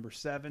now the number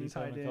 7 He's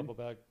tight having end. a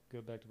couple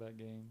good back-to-back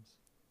games.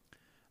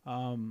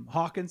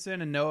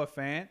 Hawkinson and Noah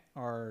Fant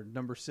are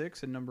number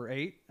 6 and number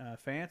 8.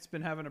 Fant's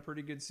been having a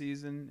pretty good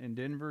season in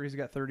Denver. He's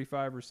got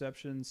 35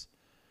 receptions.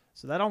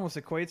 So that almost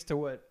equates to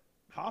what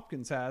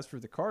Hopkins has for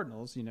the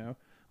Cardinals. I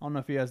don't know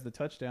if he has the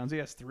touchdowns. He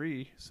has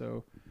 3.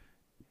 So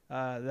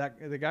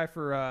the guy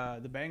for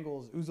the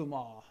Bengals,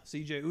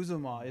 CJ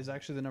Uzomah, is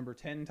actually the number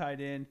 10 tight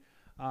end.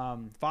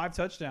 5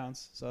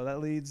 touchdowns. So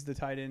that leads the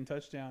tight end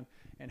touchdown.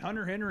 And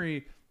Hunter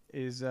Henry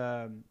is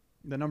the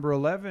number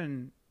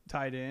 11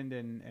 tight end,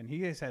 and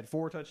he has had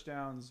 4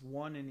 touchdowns,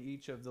 1 in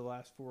each of the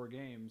last 4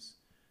 games.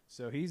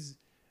 So he's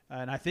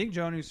and I think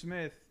Jonnu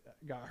Smith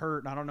got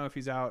hurt, and I don't know if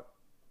he's out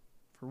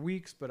for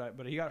weeks, but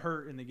he got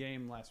hurt in the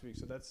game last week.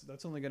 So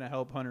that's only going to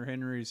help Hunter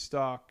Henry's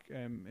stock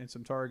and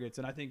some targets.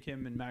 And I think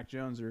him and Mac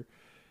Jones are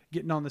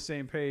getting on the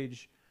same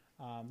page.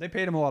 They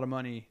paid him a lot of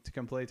money to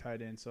come play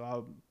tight end, so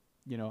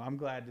I'm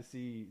glad to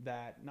see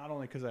that, not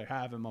only because I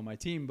have him on my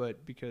team,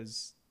 but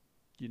because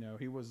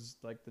he was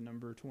like the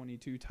number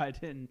 22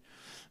 tight end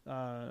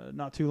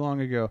not too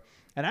long ago.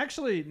 And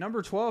actually,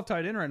 number 12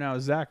 tight end right now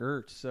is Zach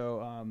Ertz.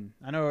 So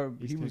I know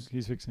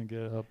he's fixing to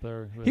get up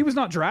there. He was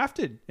not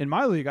drafted in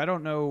my league. I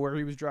don't know where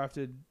he was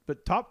drafted,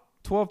 but top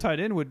 12 tight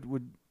end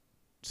would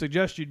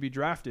suggest you'd be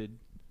drafted.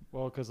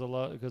 Well, because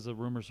the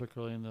rumors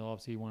circulating that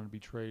obviously he wanted to be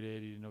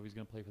traded. He didn't know he was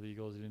going to play for the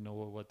Eagles. He didn't know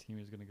what team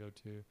he was going to go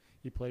to.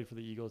 He played for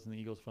the Eagles, and the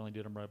Eagles finally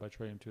did him right by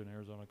trading him to an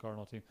Arizona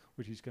Cardinal team,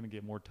 which he's going to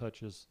get more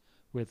touches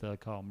with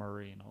Kyle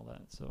Murray and all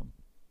that. So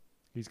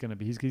he's going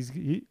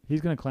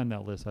to climb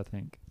that list, I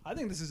think. I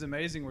think this is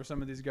amazing where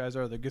some of these guys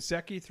are. The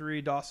Gesicki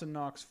 3, Dawson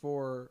Knox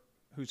 4,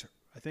 who's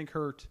I think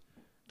hurt,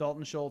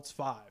 Dalton Schultz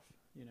 5.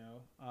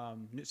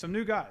 Some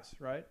new guys,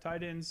 right?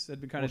 Tight ends had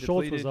been kind of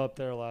depleted. Schultz was up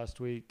there last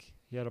week.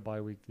 He had a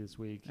bye week this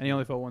week. And he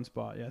only fell 1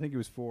 spot. Yeah, I think he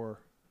was 4.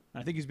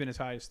 And I think he's been as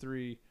high as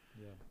 3.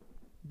 Yeah.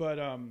 But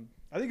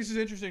I think it's just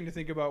interesting to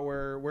think about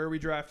where we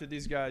drafted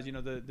these guys.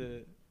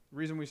 The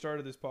reason we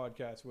started this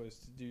podcast was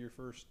to do your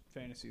first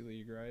fantasy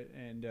league, right?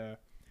 And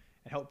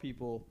help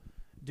people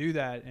do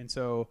that. And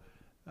so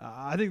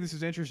I think this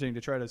is interesting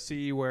to try to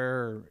see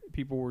where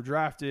people were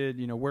drafted.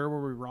 Where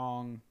were we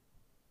wrong?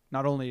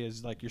 Not only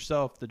as like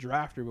yourself, the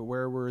drafter, but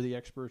where were the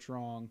experts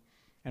wrong?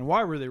 And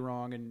why were they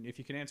wrong? And if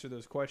you can answer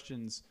those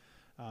questions,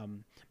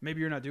 maybe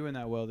you're not doing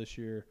that well this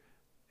year,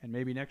 and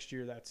maybe next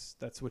year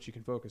that's what you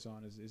can focus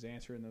on is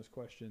answering those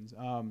questions.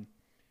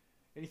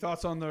 Any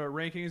thoughts on the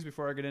rankings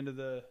before I get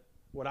into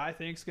what I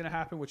think is going to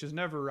happen, which is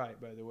never right,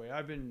 by the way.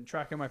 I've been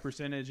tracking my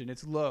percentage, and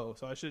it's low,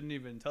 so I shouldn't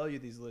even tell you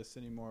these lists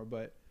anymore.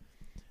 But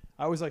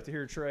I always like to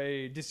hear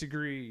Trey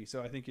disagree,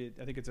 so I think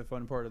it's a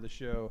fun part of the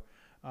show.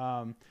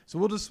 So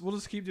we'll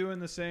just keep doing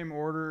the same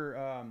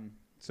order.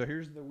 So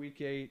here's the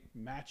Week 8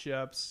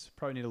 matchups.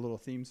 Probably need a little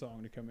theme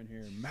song to come in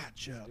here.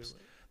 Matchups.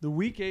 The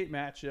Week 8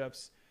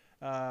 matchups.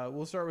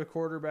 We'll start with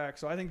quarterback.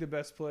 So I think the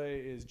best play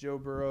is Joe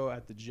Burrow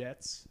at the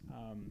Jets.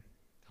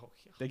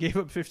 They gave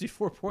up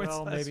 54 points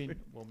last week.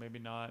 Well, maybe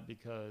not,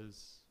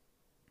 because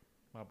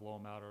might blow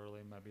them out early.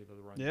 Might be the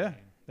run game.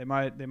 They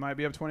might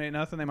be up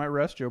 28-0. They might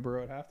rest Joe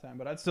Burrow at halftime.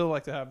 But I'd still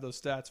like to have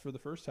those stats for the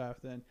first half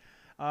then.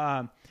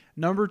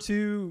 Number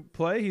 2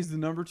 play, he's the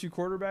number 2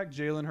 quarterback,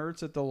 Jalen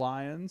Hurts at the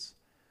Lions.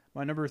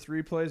 My number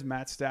 3 play is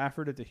Matt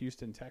Stafford at the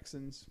Houston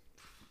Texans.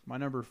 My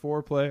number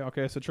 4 play,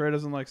 okay, so Trey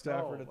doesn't like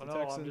Stafford at the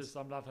Texans.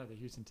 I'm not at the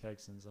Houston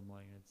Texans. I'm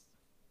like, it's.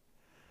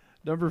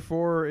 Number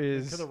 4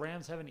 is. Could the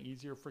Rams have an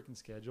easier freaking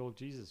schedule?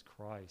 Jesus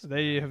Christ.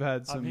 They have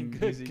had some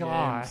easy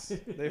games.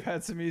 They've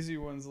had some easy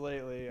ones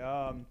lately.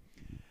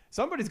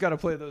 Somebody's got to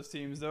play those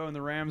teams, though, and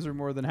the Rams are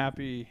more than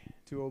happy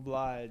to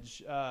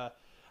oblige.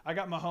 I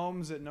got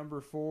Mahomes at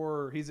number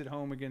 4. He's at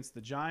home against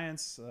the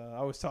Giants.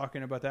 I was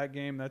talking about that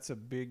game. That's a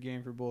big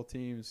game for both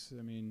teams.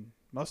 I mean,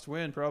 must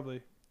win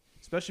probably,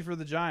 especially for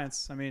the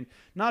Giants. I mean,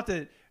 not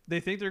that they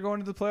think they're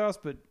going to the playoffs,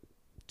 but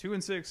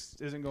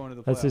 2-6 isn't going to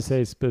the playoffs. Let's just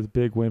say it's a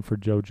big win for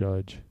Joe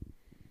Judge.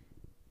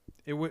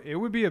 It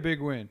would be a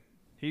big win.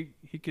 He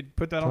could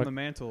put that on the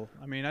mantle.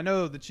 I mean, I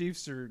know the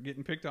Chiefs are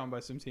getting picked on by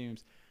some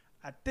teams.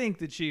 I think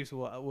the Chiefs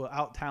will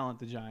out-talent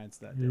the Giants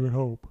that day. You would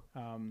hope.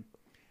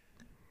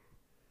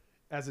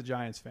 As a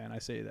Giants fan, I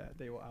say that.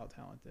 They will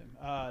out-talent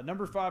them.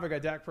 Number 5, I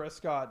got Dak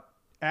Prescott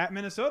at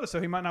Minnesota, so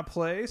he might not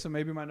play, so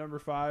maybe my number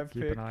 5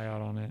 pick. Keep an eye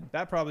out on it.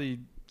 That probably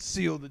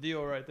sealed the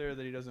deal right there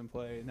that he doesn't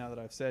play now that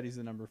I've said he's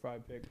the number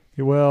 5 pick.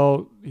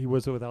 Well, he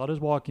was without his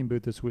walking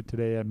boot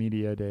today at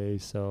Media Day,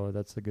 so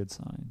that's a good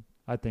sign.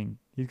 I think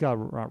he's got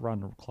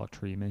round the clock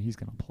treatment. He's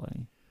going to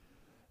play.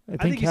 I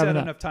think he's had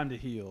enough time to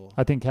heal.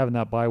 I think having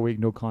that bye week,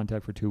 no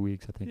contact for 2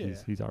 weeks, I think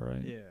he's all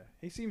right. Yeah,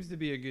 he seems to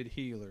be a good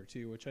healer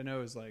too, which I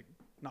know is like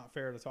not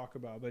fair to talk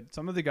about. But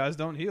some of the guys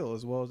don't heal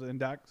as well as, and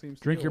Dak seems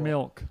to drink your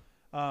milk.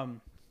 I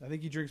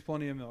think he drinks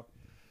plenty of milk.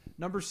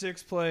 Number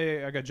 6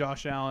 play, I got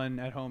Josh Allen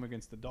at home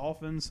against the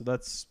Dolphins. So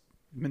that's,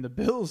 I mean, the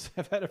Bills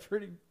have had a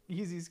pretty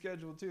easy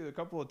schedule too. A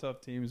couple of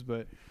tough teams,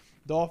 but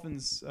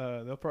Dolphins,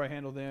 they'll probably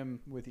handle them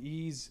with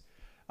ease.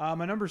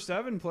 My number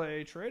 7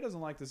 play, Trey doesn't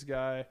like this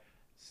guy.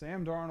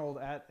 Sam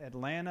Darnold at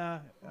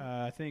Atlanta.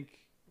 I think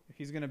if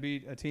he's going to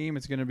beat a team,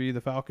 it's going to be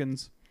the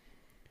Falcons.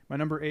 My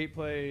number 8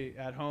 play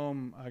at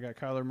home, I got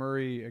Kyler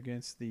Murray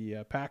against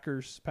the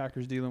Packers.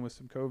 Packers dealing with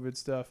some COVID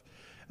stuff.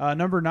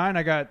 Number 9,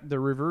 I got the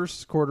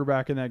reverse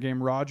quarterback in that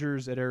game,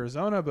 Rodgers at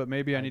Arizona, but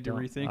maybe I need to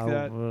rethink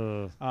that.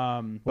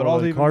 But well,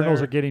 the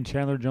Cardinals are getting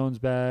Chandler Jones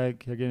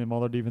back, they're getting all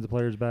their defensive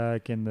players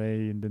back, and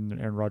then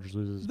Aaron Rodgers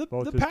loses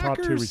both his top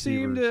 2 receivers. The Packers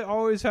seem to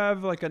always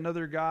have like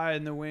another guy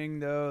in the wing,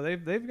 though.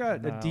 They've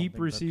got a deep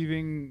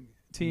receiving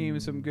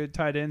team, some good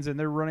tight ends, and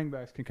their running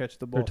backs can catch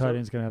the ball. Their tight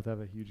end's going to have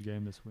a huge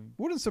game this week.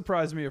 Wouldn't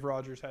surprise me if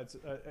Rodgers had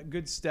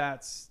good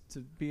stats to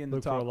be in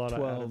the top 12. Look for a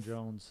lot of Adam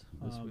Jones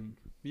this week.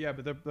 Yeah,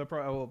 but they're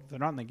probably, they're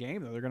not in the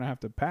game though. They're going to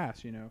have to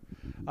pass, you know.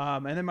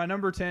 And then my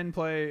number 10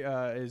 play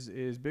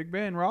is Big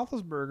Ben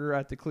Roethlisberger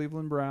at the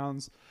Cleveland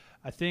Browns.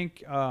 I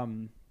think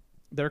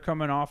they're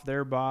coming off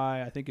their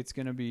bye. I think it's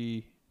going to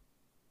be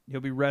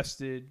he'll be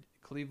rested.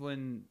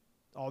 Cleveland,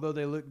 although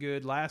they look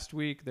good last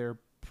week,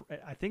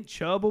 I think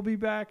Chubb will be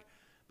back,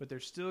 but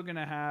they're still going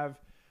to have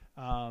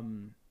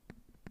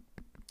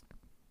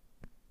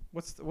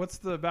what's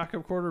the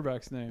backup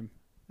quarterback's name?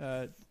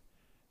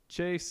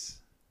 Chase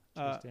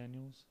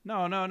Daniels?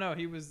 No.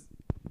 He was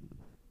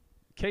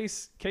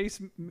Case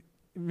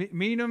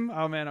Meenum.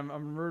 Oh man, I'm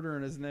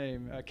murdering his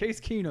name.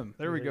 Case Keenum.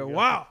 There we go.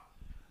 Wow.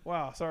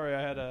 Sorry,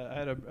 I had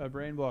a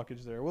brain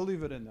blockage there. We'll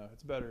leave it in though.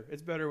 It's better.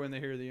 It's better when they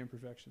hear the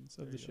imperfections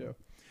of the show.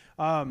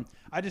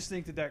 I just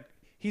think that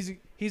he's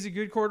a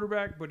good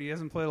quarterback, but he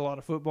hasn't played a lot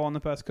of football in the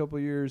past couple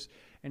of years,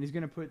 and there's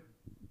going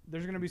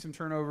to be some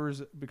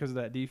turnovers because of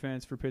that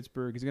defense for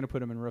Pittsburgh. He's going to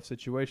put him in rough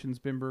situations.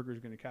 Ben Burger's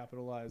going to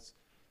capitalize.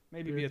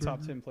 Maybe be a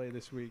top 10 play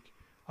this week.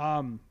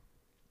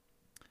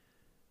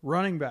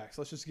 Running backs.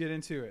 Let's just get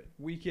into it.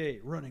 Week 8,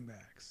 running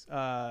backs.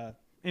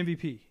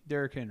 MVP,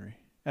 Derrick Henry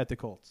at the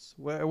Colts.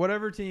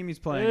 Whatever team he's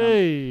playing.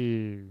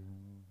 Hey,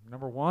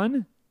 number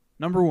 1?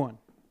 Number 1.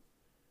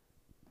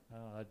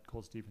 That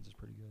Colts defense is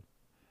pretty good.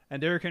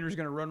 And Derrick Henry's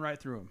going to run right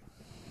through him.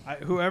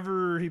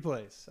 Whoever he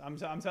plays. I'm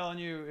telling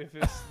you, if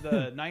it's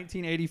the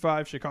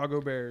 1985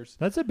 Chicago Bears.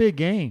 That's a big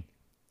game.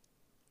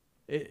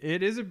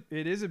 It is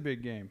a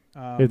big game.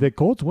 If the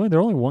Colts win, they're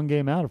only 1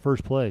 game out of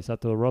first place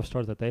after the rough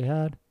start that they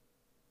had.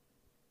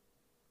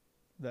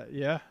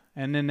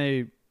 And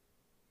then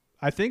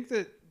I think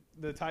that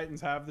the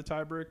Titans have the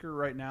tiebreaker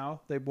right now.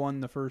 They've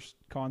won the first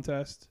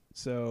contest,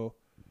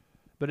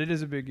 but it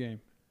is a big game.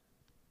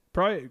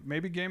 Probably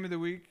maybe game of the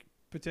week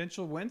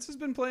potential. Wentz has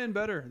been playing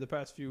better the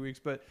past few weeks,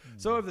 but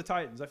so have the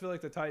Titans. I feel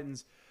like the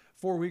Titans.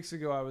 4 weeks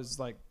ago, I was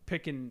like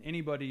picking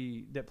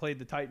anybody that played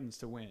the Titans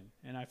to win,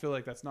 and I feel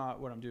like that's not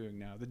what I'm doing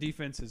now. The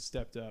defense has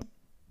stepped up.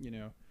 You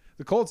know,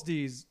 the Colts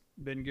D's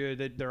been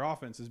good. Their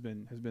offense has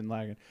been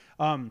lagging.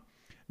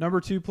 Number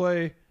 2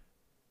 play,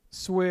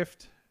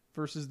 Swift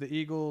versus the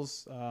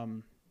Eagles.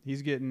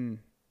 He's getting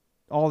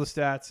all the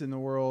stats in the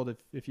world.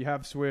 If you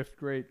have Swift,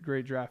 great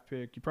draft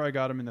pick. You probably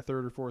got him in the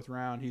 3rd or 4th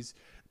round. He's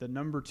the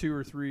number 2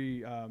 or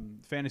 3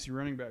 fantasy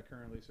running back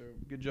currently. So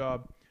good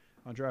job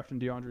on drafting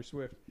DeAndre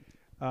Swift.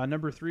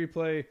 Number 3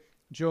 play,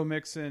 Joe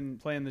Mixon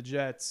playing the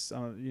Jets.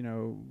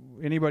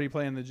 Anybody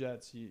playing the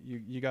Jets,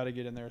 you got to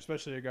get in there,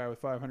 especially a guy with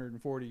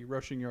 540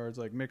 rushing yards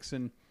like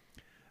Mixon.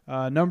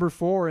 Number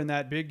 4 in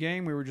that big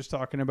game, we were just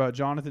talking about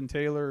Jonathan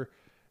Taylor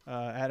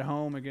at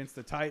home against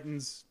the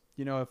Titans.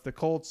 You know, if the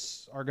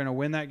Colts are going to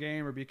win that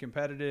game or be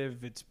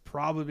competitive, it's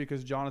probably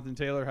because Jonathan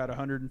Taylor had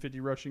 150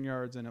 rushing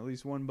yards and at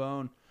least 1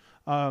 bone.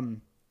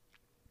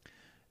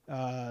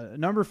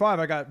 Number 5,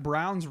 I got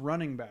Browns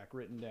running back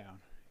written down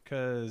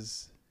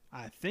because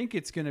I think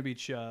it's going to be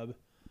Chubb.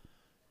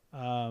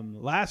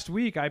 Last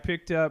week, I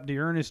picked up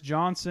Dearness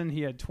Johnson.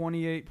 He had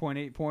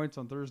 28.8 points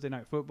on Thursday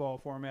Night Football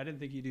for me. I didn't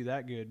think he'd do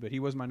that good, but he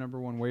was my number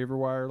 1 waiver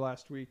wire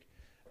last week.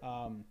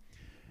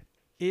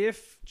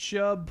 If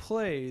Chubb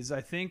plays,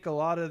 I think a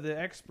lot of the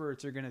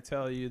experts are going to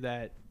tell you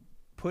that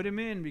put him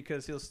in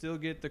because he'll still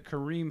get the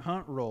Kareem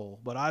Hunt role.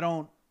 But I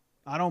don't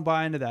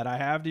buy into that. I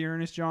have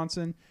Dearness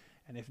Johnson,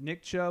 and if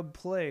Nick Chubb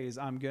plays,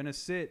 I'm going to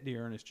sit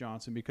Dearness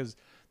Johnson because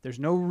there's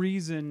no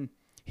reason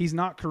 – he's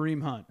not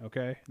Kareem Hunt,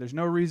 okay? There's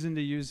no reason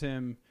to use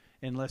him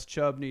unless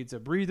Chubb needs a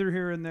breather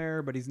here and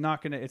there, but it's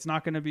not going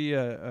to be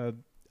a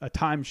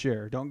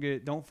timeshare.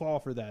 Don't fall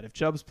for that. If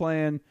Chubb's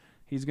playing,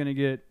 he's going to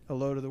get a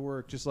load of the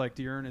work just like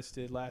Dearness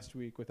did last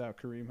week without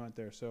Kareem Hunt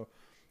there. So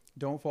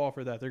don't fall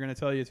for that. They're going to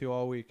tell you to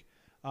all week.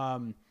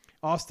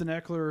 Austin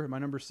Eckler, my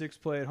number 6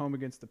 play at home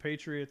against the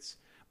Patriots.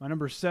 My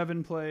number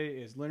 7 play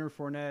is Leonard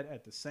Fournette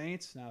at the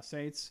Saints. Now,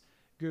 Saints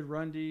good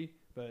run D,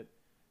 but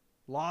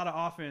a lot of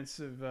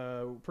offensive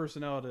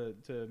personnel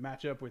to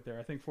match up with there.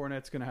 I think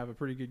Fournette's going to have a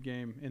pretty good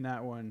game in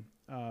that one,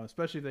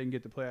 especially if they can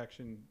get the play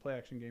action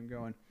game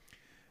going.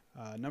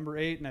 Number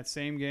 8 in that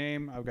same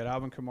game, I've got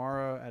Alvin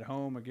Kamara at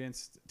home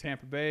against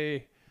Tampa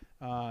Bay.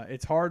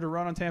 It's hard to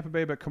run on Tampa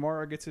Bay, but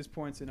Kamara gets his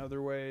points in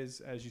other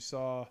ways, as you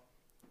saw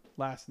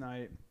last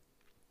night.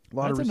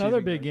 That's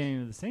another big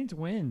game. The Saints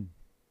win.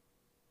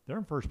 They're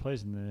in first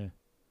place in the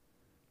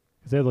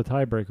because they have the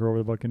tiebreaker over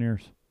the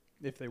Buccaneers.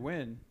 If they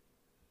win,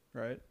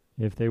 right?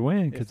 If they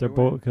win,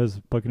 because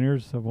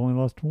Buccaneers have only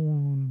lost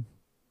one.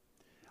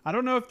 I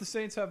don't know if the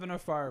Saints have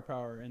enough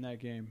firepower in that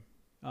game,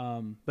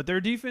 but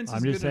their defense is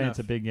good enough. I'm just saying it's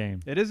a big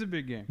game. It is a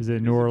big game. Is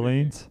it New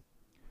Orleans?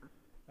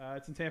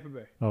 It's in Tampa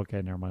Bay.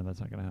 Okay, never mind. That's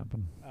not going to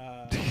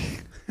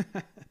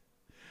happen.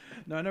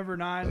 No, number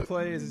 9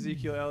 play is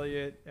Ezekiel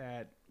Elliott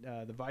at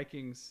the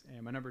Vikings,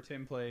 and my number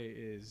 10 play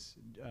is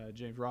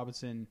James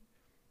Robinson,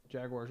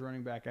 Jaguars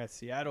running back at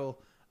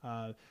Seattle.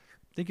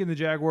 Thinking the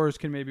Jaguars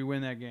can maybe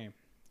win that game.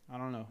 I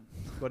don't know.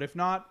 But if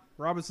not,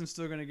 Robinson's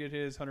still going to get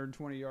his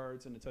 120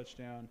 yards and a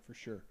touchdown for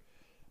sure.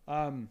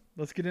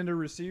 Let's get into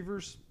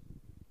receivers.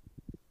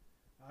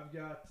 I've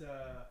got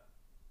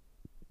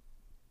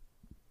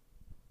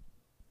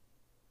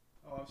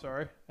I'm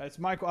sorry. That's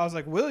Mike. I was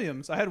like,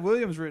 Williams. I had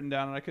Williams written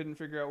down, and I couldn't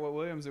figure out what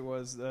Williams it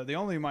was. The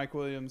only Mike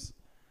Williams.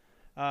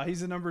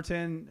 He's the number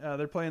 10.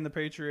 They're playing the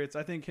Patriots.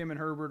 I think him and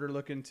Herbert are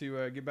looking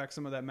to get back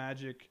some of that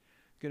magic.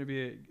 Going to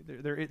be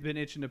they're been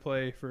itching to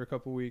play for a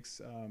couple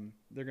weeks. I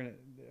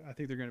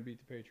think they're gonna beat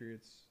the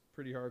Patriots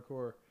pretty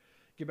hardcore.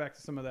 Get back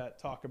to some of that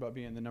talk about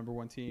being the number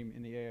 1 team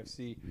in the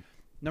AFC.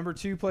 Number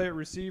 2 play at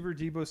receiver,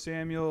 Deebo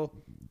Samuel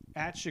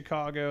at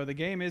Chicago. The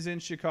game is in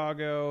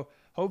Chicago.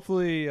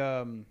 Hopefully,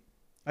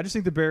 I just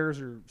think the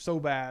Bears are so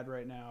bad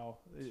right now.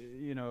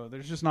 You know,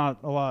 there's just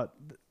not a lot.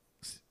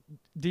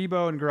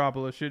 Deebo and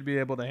Garoppolo should be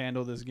able to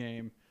handle this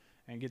game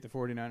and get the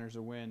 49ers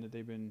a win that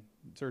they've been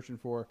searching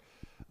for.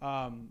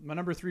 My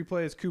number 3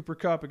 play is Cooper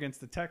Kupp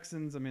against the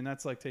Texans. I mean,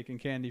 that's like taking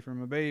candy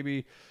from a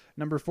baby.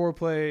 Number 4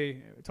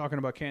 play, talking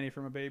about candy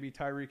from a baby,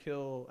 Tyreek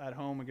Hill at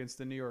home against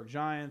the New York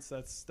Giants.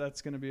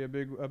 That's going to be a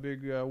big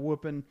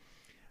whooping.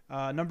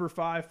 Number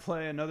 5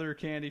 play, another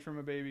candy from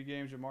a baby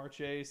game, Jamar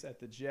Chase at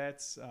the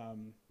Jets.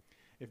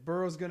 If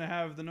Burrow's going to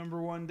have the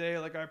number 1 day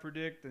like I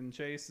predict, then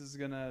Chase is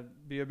going to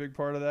be a big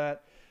part of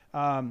that.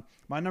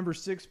 My number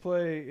 6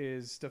 play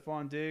is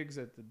Stephon Diggs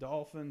at the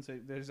Dolphins.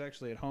 There's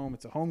actually at home.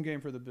 It's a home game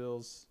for the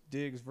Bills.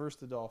 Diggs versus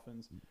the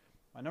Dolphins.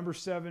 My number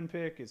 7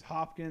 pick is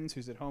Hopkins,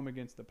 who's at home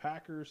against the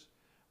Packers.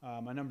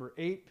 My number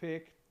 8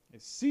 pick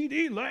is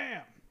CeeDee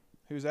Lamb,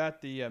 who's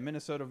at the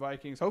Minnesota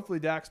Vikings. Hopefully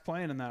Dak's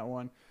playing in that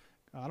one.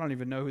 I don't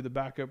even know who the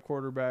backup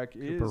quarterback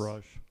is. Cooper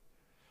Rush.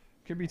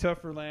 Could be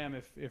tough for Lamb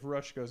if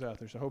Rush goes out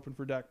there. So hoping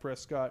for Dak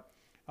Prescott.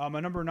 My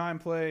number 9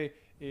 play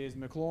is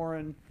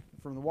McLaurin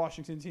from the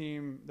Washington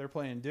team. They're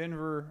playing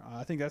Denver.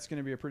 I think that's going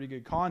to be a pretty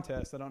good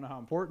contest. I don't know how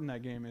important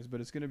that game is,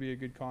 but it's going to be a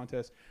good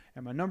contest.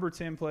 And my number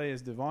 10 play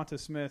is Devonta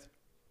Smith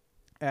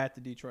at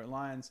the Detroit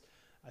Lions.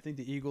 I think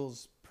the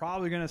Eagles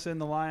probably going to send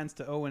the Lions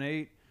to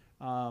 0-8.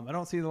 I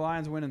don't see the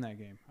Lions winning that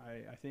game.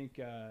 I think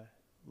a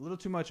little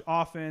too much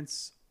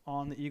offense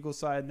on the Eagles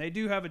side. And they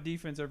do have a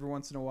defense every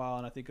once in a while,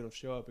 and I think it'll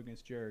show up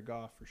against Jared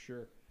Goff for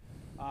sure.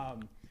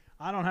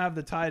 I don't have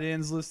the tight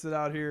ends listed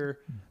out here.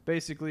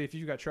 Basically, if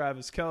you've got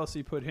Travis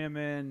Kelce, put him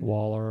in.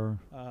 Waller.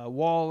 Well,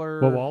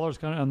 Waller's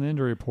kind of on the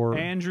injury report.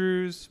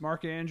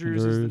 Mark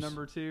Andrews is the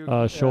number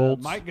 2.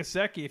 Schultz. Mike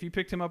Gesicki, if you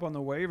picked him up on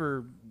the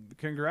waiver,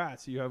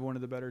 congrats. You have one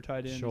of the better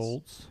tight ends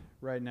Schultz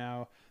right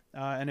now.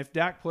 And if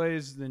Dak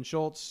plays, then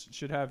Schultz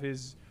should have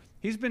his.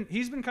 He's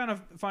been kind of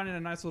finding a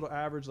nice little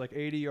average, like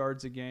 80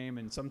 yards a game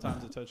and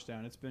sometimes a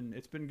touchdown. It's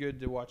been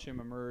good to watch him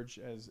emerge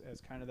as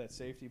kind of that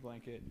safety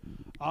blanket.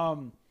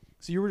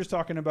 So you were just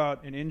talking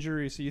about an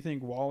injury. So you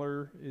think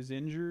Waller is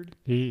injured?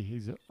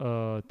 He's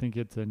I think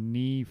it's a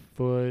knee,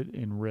 foot,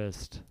 and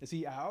wrist. Is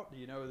he out? Do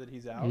you know that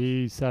he's out?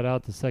 He sat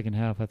out the second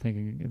half, I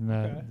think, in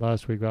that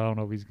last week. But I don't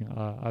know if he's going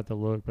to have to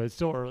look. But it's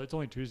still early. It's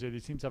only Tuesday.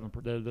 These teams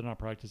they're not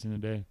practicing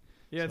today.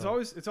 Yeah, so.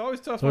 it's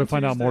always tough. So we'll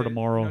find out more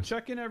tomorrow. You know,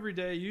 check in every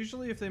day.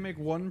 Usually, if they make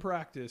one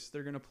practice,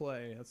 they're going to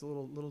play. That's a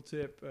little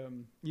tip.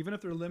 Even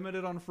if they're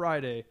limited on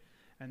Friday,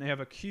 and they have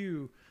a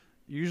queue,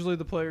 usually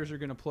the players are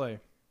going to play.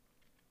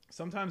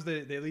 Sometimes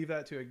they leave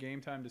that to a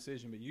game time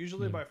decision, but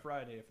usually by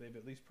Friday, if they've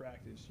at least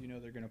practiced, you know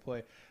they're going to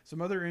play.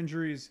 Some other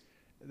injuries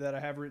that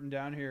I have written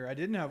down here. I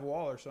didn't have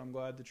Waller, so I'm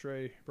glad that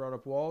Trey brought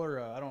up Waller.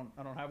 I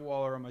don't have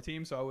Waller on my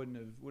team, so I wouldn't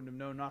have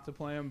known not to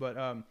play him. But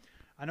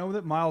I know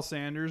that Miles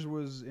Sanders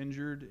was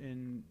injured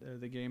in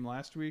the game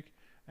last week,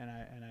 and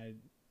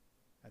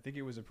I think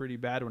it was a pretty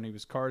bad one. He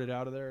was carted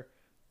out of there.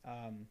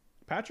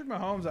 Patrick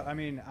Mahomes, I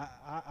mean,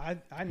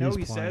 I know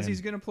he says he's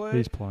going to play.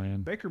 He's playing.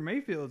 Baker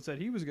Mayfield said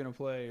he was going to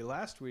play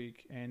last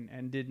week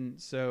and didn't.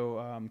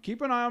 So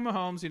keep an eye on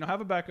Mahomes. You know,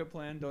 have a backup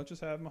plan. Don't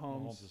just have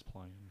Mahomes. Mahomes is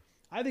playing.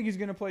 I think he's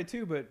going to play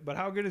too, but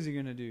how good is he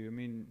going to do? I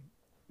mean,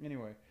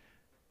 anyway,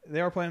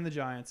 they are playing the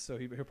Giants, so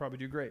he'll probably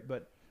do great.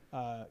 But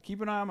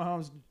keep an eye on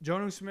Mahomes.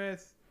 Jonnu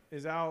Smith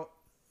is out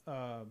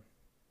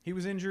he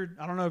was injured.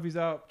 I don't know if he's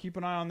out. Keep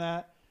an eye on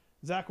that.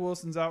 Zach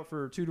Wilson's out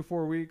for 2 to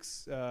 4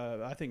 weeks.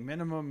 I think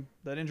minimum.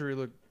 That injury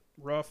looked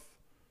rough.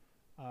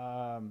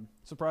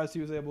 Surprised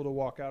he was able to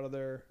walk out of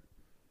there.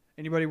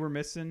 Anybody we're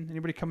missing?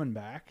 Anybody coming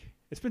back?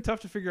 It's been tough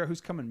to figure out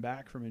who's coming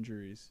back from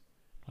injuries.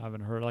 I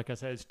haven't heard. Like I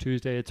said, it's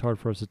Tuesday. It's hard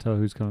for us to tell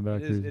who's coming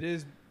back. It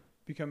is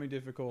becoming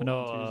difficult.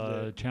 No,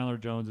 Tuesday. Chandler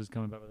Jones is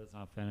coming back, but that's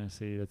not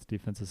fantasy. That's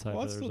defensive side.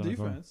 Well, for that's the still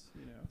Arizona defense.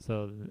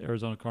 So the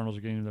Arizona Cardinals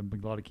are getting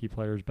a lot of key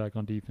players back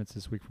on defense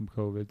this week from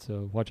COVID.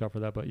 So watch out for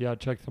that. But yeah,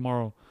 check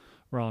tomorrow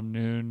around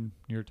noon,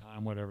 your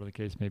time, whatever the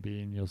case may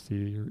be, and you'll see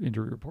your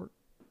injury report.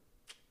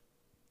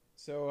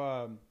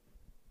 So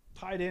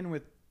tied in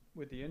with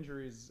the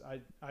injuries,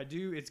 I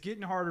do. It's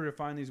getting harder to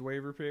find these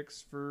waiver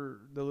picks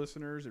for the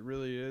listeners. It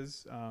really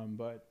is.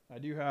 But I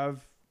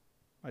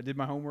did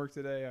my homework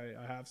today.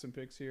 I have some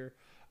picks here.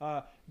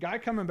 Guy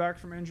coming back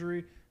from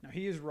injury. Now,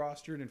 he is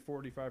rostered in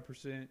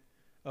 45%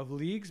 of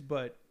leagues,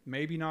 but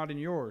maybe not in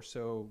yours.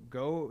 So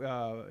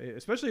go,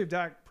 especially if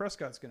Dak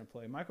Prescott's going to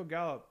play. Michael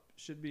Gallup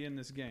should be in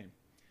this game.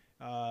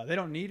 They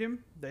don't need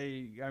him.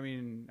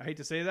 I hate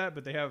to say that,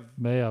 but they have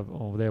Wilson. They have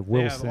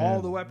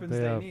all the weapons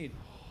they need.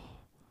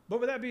 But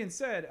with that being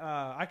said,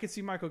 I could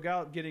see Michael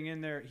Gallup getting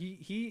in there.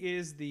 He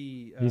is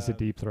the he's a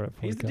deep threat.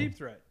 He's the deep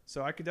threat.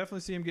 So I could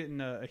definitely see him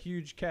getting a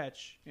huge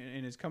catch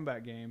in his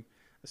comeback game,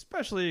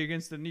 especially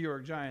against the New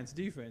York Giants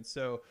defense.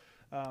 So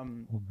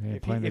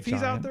if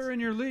he's out there in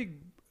your league,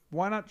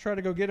 why not try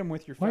to go get him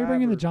with your? Why are you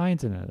bringing the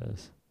Giants into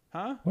this?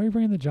 Huh? Why are you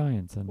bringing the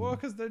Giants in? Well,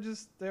 because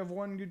they have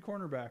one good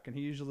cornerback, and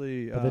he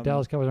usually. But the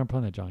Dallas Cowboys aren't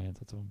playing the Giants.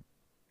 That's all.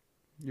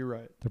 You're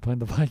right. They're playing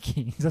the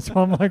Vikings. That's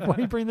why I'm like, why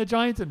are you bringing the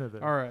Giants into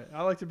this? All right,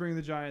 I like to bring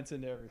the Giants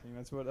into everything.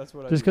 That's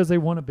what. Just because they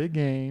won a big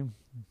game.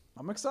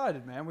 I'm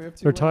excited, man. We have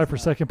 2. They're tied for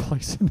second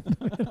place in the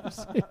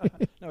NFC.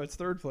 No, it's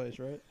third place,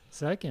 right?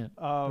 Second.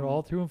 They're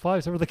all 2-5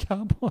 except for the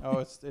Cowboys. Oh,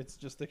 it's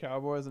just the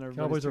Cowboys and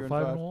everybody's Cowboys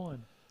are 5-1.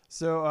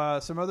 So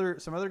some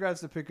other guys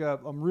to pick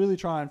up. I'm really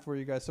trying for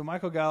you guys. So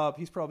Michael Gallup,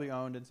 he's probably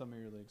owned in some of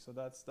your leagues. So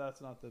that's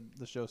not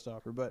the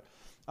showstopper. But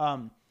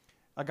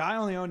a guy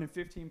only owned in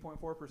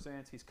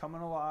 15.4%. He's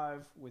coming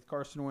alive with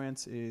Carson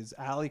Wentz. Is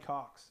Ali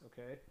Cox?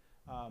 Okay.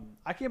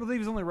 I can't believe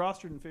he's only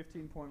rostered in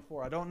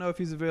 15.4. I don't know if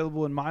he's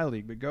available in my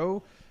league, but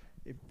go.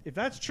 If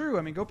that's true,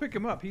 I mean, go pick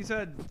him up. He's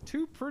had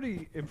 2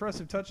 pretty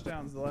impressive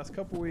touchdowns the last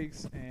couple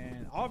weeks,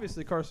 and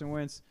obviously Carson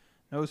Wentz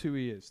knows who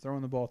he is,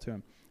 throwing the ball to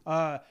him.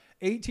 18%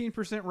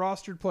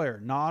 rostered player,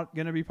 not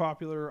going to be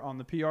popular on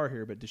the PR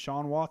here, but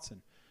Deshaun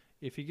Watson.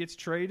 If he gets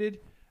traded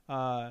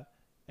and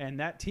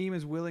that team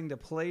is willing to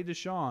play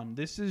Deshaun,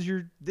 this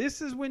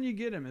is when you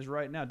get him, is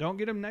right now. Don't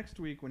get him next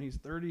week when he's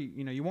 30.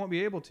 You won't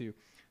be able to.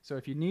 So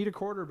if you need a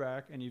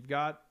quarterback and you've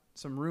got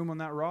some room on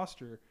that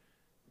roster,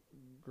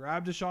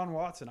 grab Deshaun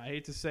Watson. I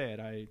hate to say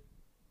it.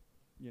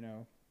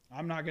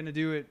 I'm not going to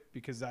do it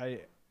because I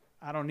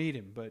don't need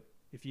him. But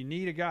if you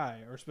need a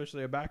guy, or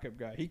especially a backup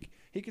guy,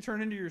 he could turn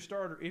into your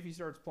starter if he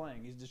starts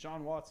playing. He's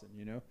Deshaun Watson,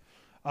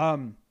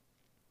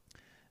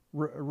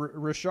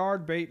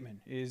 Rashard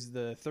Bateman is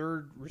the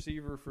third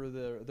receiver for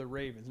the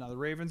Ravens. Now, the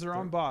Ravens are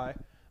on bye,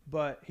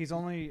 but he's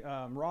only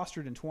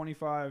rostered in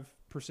 25%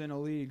 of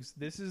leagues.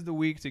 This is the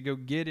week to go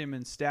get him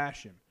and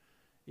stash him.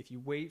 If you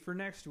wait for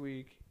next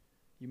week,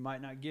 you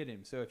might not get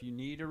him. So if you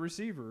need a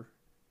receiver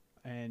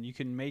and you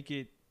can make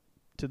it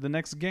to the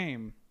next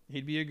game,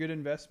 he'd be a good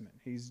investment.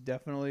 He's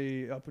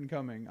definitely up and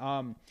coming.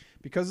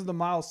 Because of the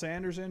Miles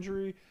Sanders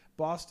injury,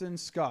 Boston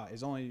Scott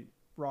is only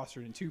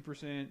rostered in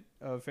 2%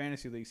 of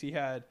fantasy leagues. He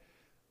had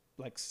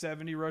like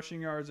 70 rushing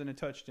yards and a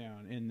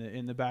touchdown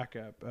in the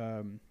backup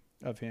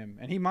of him.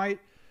 And he might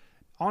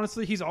 –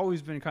 honestly, he's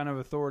always been kind of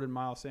a thorn in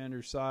Miles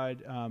Sanders' side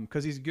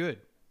because he's good.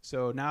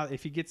 So now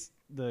if he gets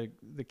the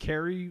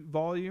carry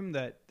volume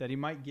that he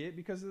might get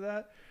because of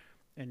that,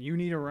 and you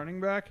need a running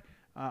back,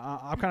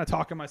 I'm kind of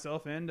talking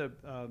myself into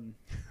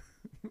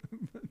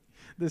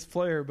this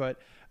player. But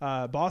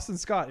Boston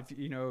Scott,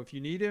 if you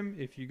need him,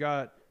 if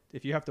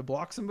you have to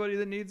block somebody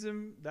that needs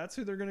him, that's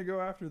who they're going to go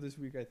after this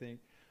week, I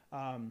think.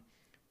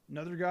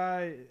 Another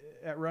guy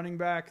at running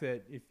back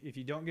that if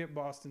you don't get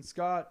Boston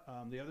Scott,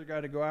 the other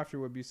guy to go after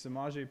would be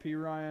Samaje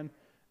Perine.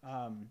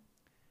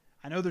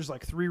 I know there's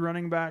like 3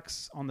 running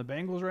backs on the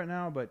Bengals right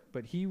now,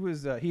 but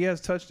he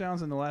has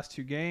touchdowns in the last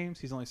 2 games.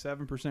 He's only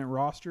 7%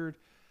 rostered,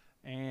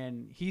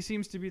 and he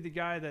seems to be the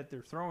guy that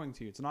they're throwing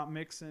to. It's not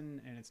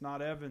Mixon and it's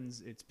not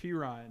Evans, it's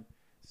Perine.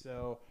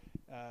 So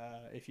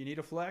if you need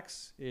a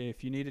flex,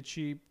 if you need a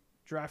cheap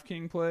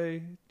DraftKings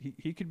play,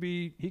 he could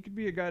be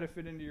a guy to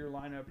fit into your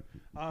lineup.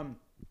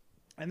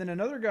 And then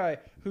another guy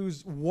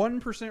who's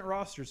 1%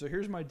 roster. So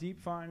here's my deep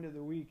find of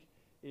the week.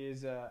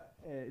 Is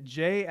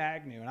Jay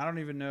Agnew, and I don't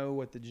even know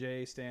what the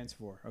J stands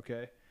for,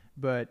 okay?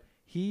 But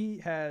he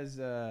has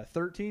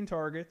 13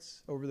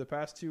 targets over the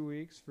past 2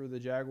 weeks for the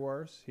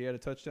Jaguars. He had a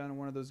touchdown in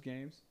one of those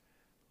games,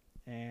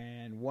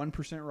 and 1%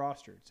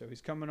 rostered. So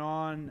he's coming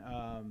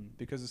on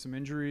because of some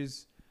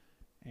injuries,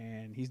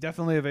 and he's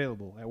definitely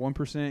available. At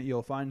 1%,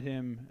 you'll find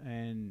him,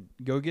 and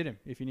go get him.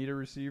 If you need a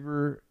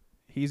receiver,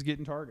 he's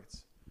getting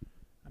targets.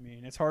 I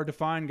mean, it's hard to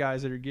find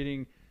guys that are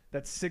getting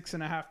that's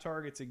 6.5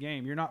 targets a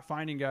game. You're not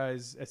finding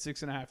guys at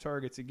 6.5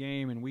 targets a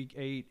game in week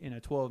 8 in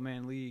a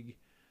 12-man league.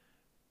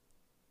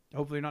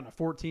 Hopefully not in a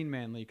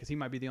 14-man league because he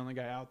might be the only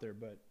guy out there.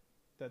 But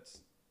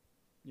that's,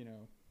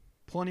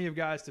 plenty of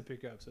guys to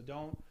pick up. So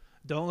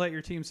don't let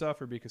your team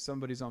suffer because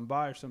somebody's on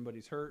bye or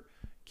somebody's hurt.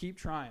 Keep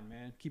trying,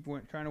 man. Keep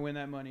trying to win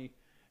that money.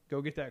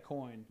 Go get that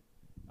coin.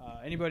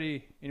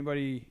 Anybody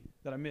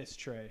that I missed,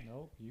 Trey?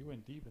 Nope, you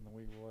went deep in the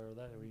waiver wire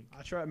that week.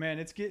 I try, man.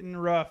 It's getting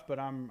rough, but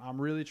I'm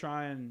really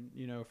trying.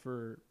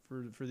 For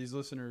these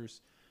listeners,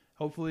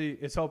 hopefully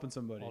it's helping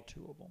somebody. All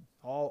 2 of them.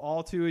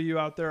 All 2 of you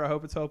out there. I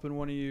hope it's helping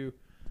one of you.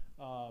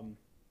 And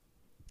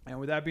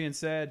with that being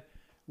said,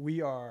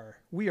 we are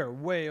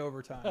way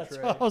over time. That's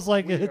Trey. what I was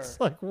like. It's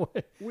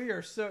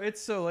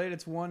so late.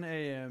 It's 1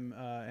 a.m.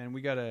 And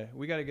we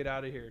gotta get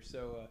out of here.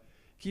 So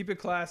keep it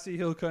classy,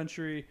 Hill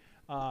Country.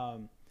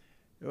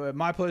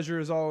 My pleasure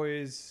as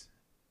always.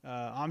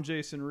 I'm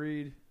Jason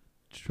Reed.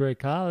 Trey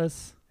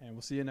Collis. And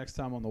we'll see you next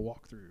time on the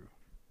walkthrough.